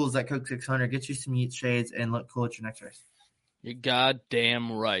almost cool as that Coke 600, get you some Yeats shades and look cool at your next race. You're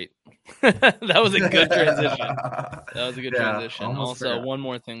goddamn right. That was a good transition. Transition. Also, one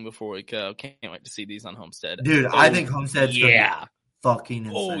more thing before we go. Can't wait to see these on Homestead. Dude, I think Homestead's gonna be fucking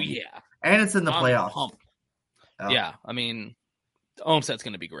insane. Oh, yeah. And it's in the playoffs. Oh. Yeah, I mean, Homestead's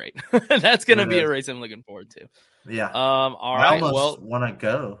going to be great. That's going to be a race I'm looking forward to. Yeah. All right. I almost want to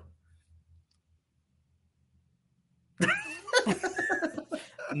go.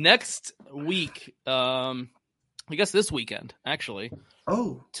 Next week, I guess this weekend, actually.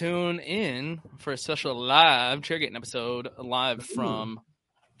 Oh. Tune in for a special live Chairgating episode live from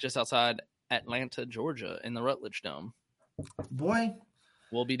just outside Atlanta, Georgia in the Rutledge Dome. Boy.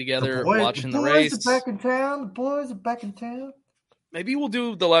 We'll be together watching the race. The boys are back in town. The boys are back in town. Maybe we'll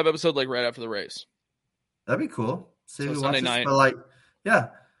do the live episode like right after the race. That'd be cool. See so who Sunday watches. night. But like, yeah.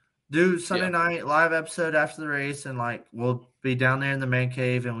 Do Sunday night live episode after the race, and like we'll be down there in the man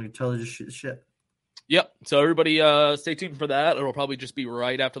cave and we totally just shoot the shit. Yep. So everybody stay tuned for that. It'll probably just be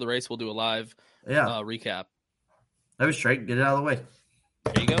right after the race. We'll do a live recap. That'd be straight. Get it out of the way.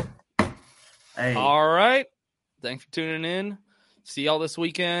 There you go. Hey. All right. Thanks for tuning in. See y'all this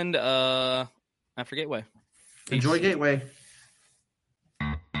weekend after Gateway. Peace. Enjoy Gateway.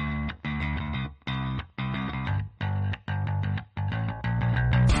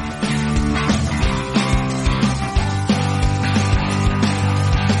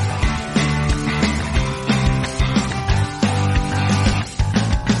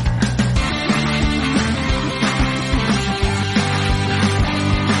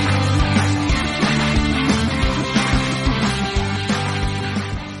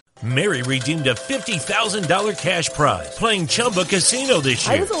 Mary redeemed a $50,000 cash prize playing Chumba Casino this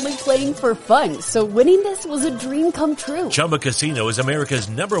year. I was only playing for fun, so winning this was a dream come true. Chumba Casino is America's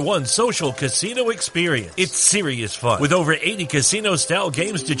 #1 social casino experience. It's serious fun. With over 80 casino-style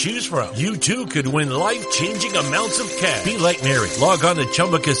games to choose from, you too could win life-changing amounts of cash. Be like Mary. Log on to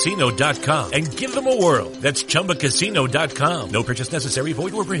ChumbaCasino.com and give them a whirl. That's ChumbaCasino.com. No purchase necessary.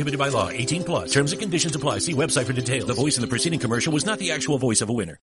 Void or prohibited by law. 18+. Terms and conditions apply. See website for details. The voice in the preceding commercial was not the actual voice of a winner.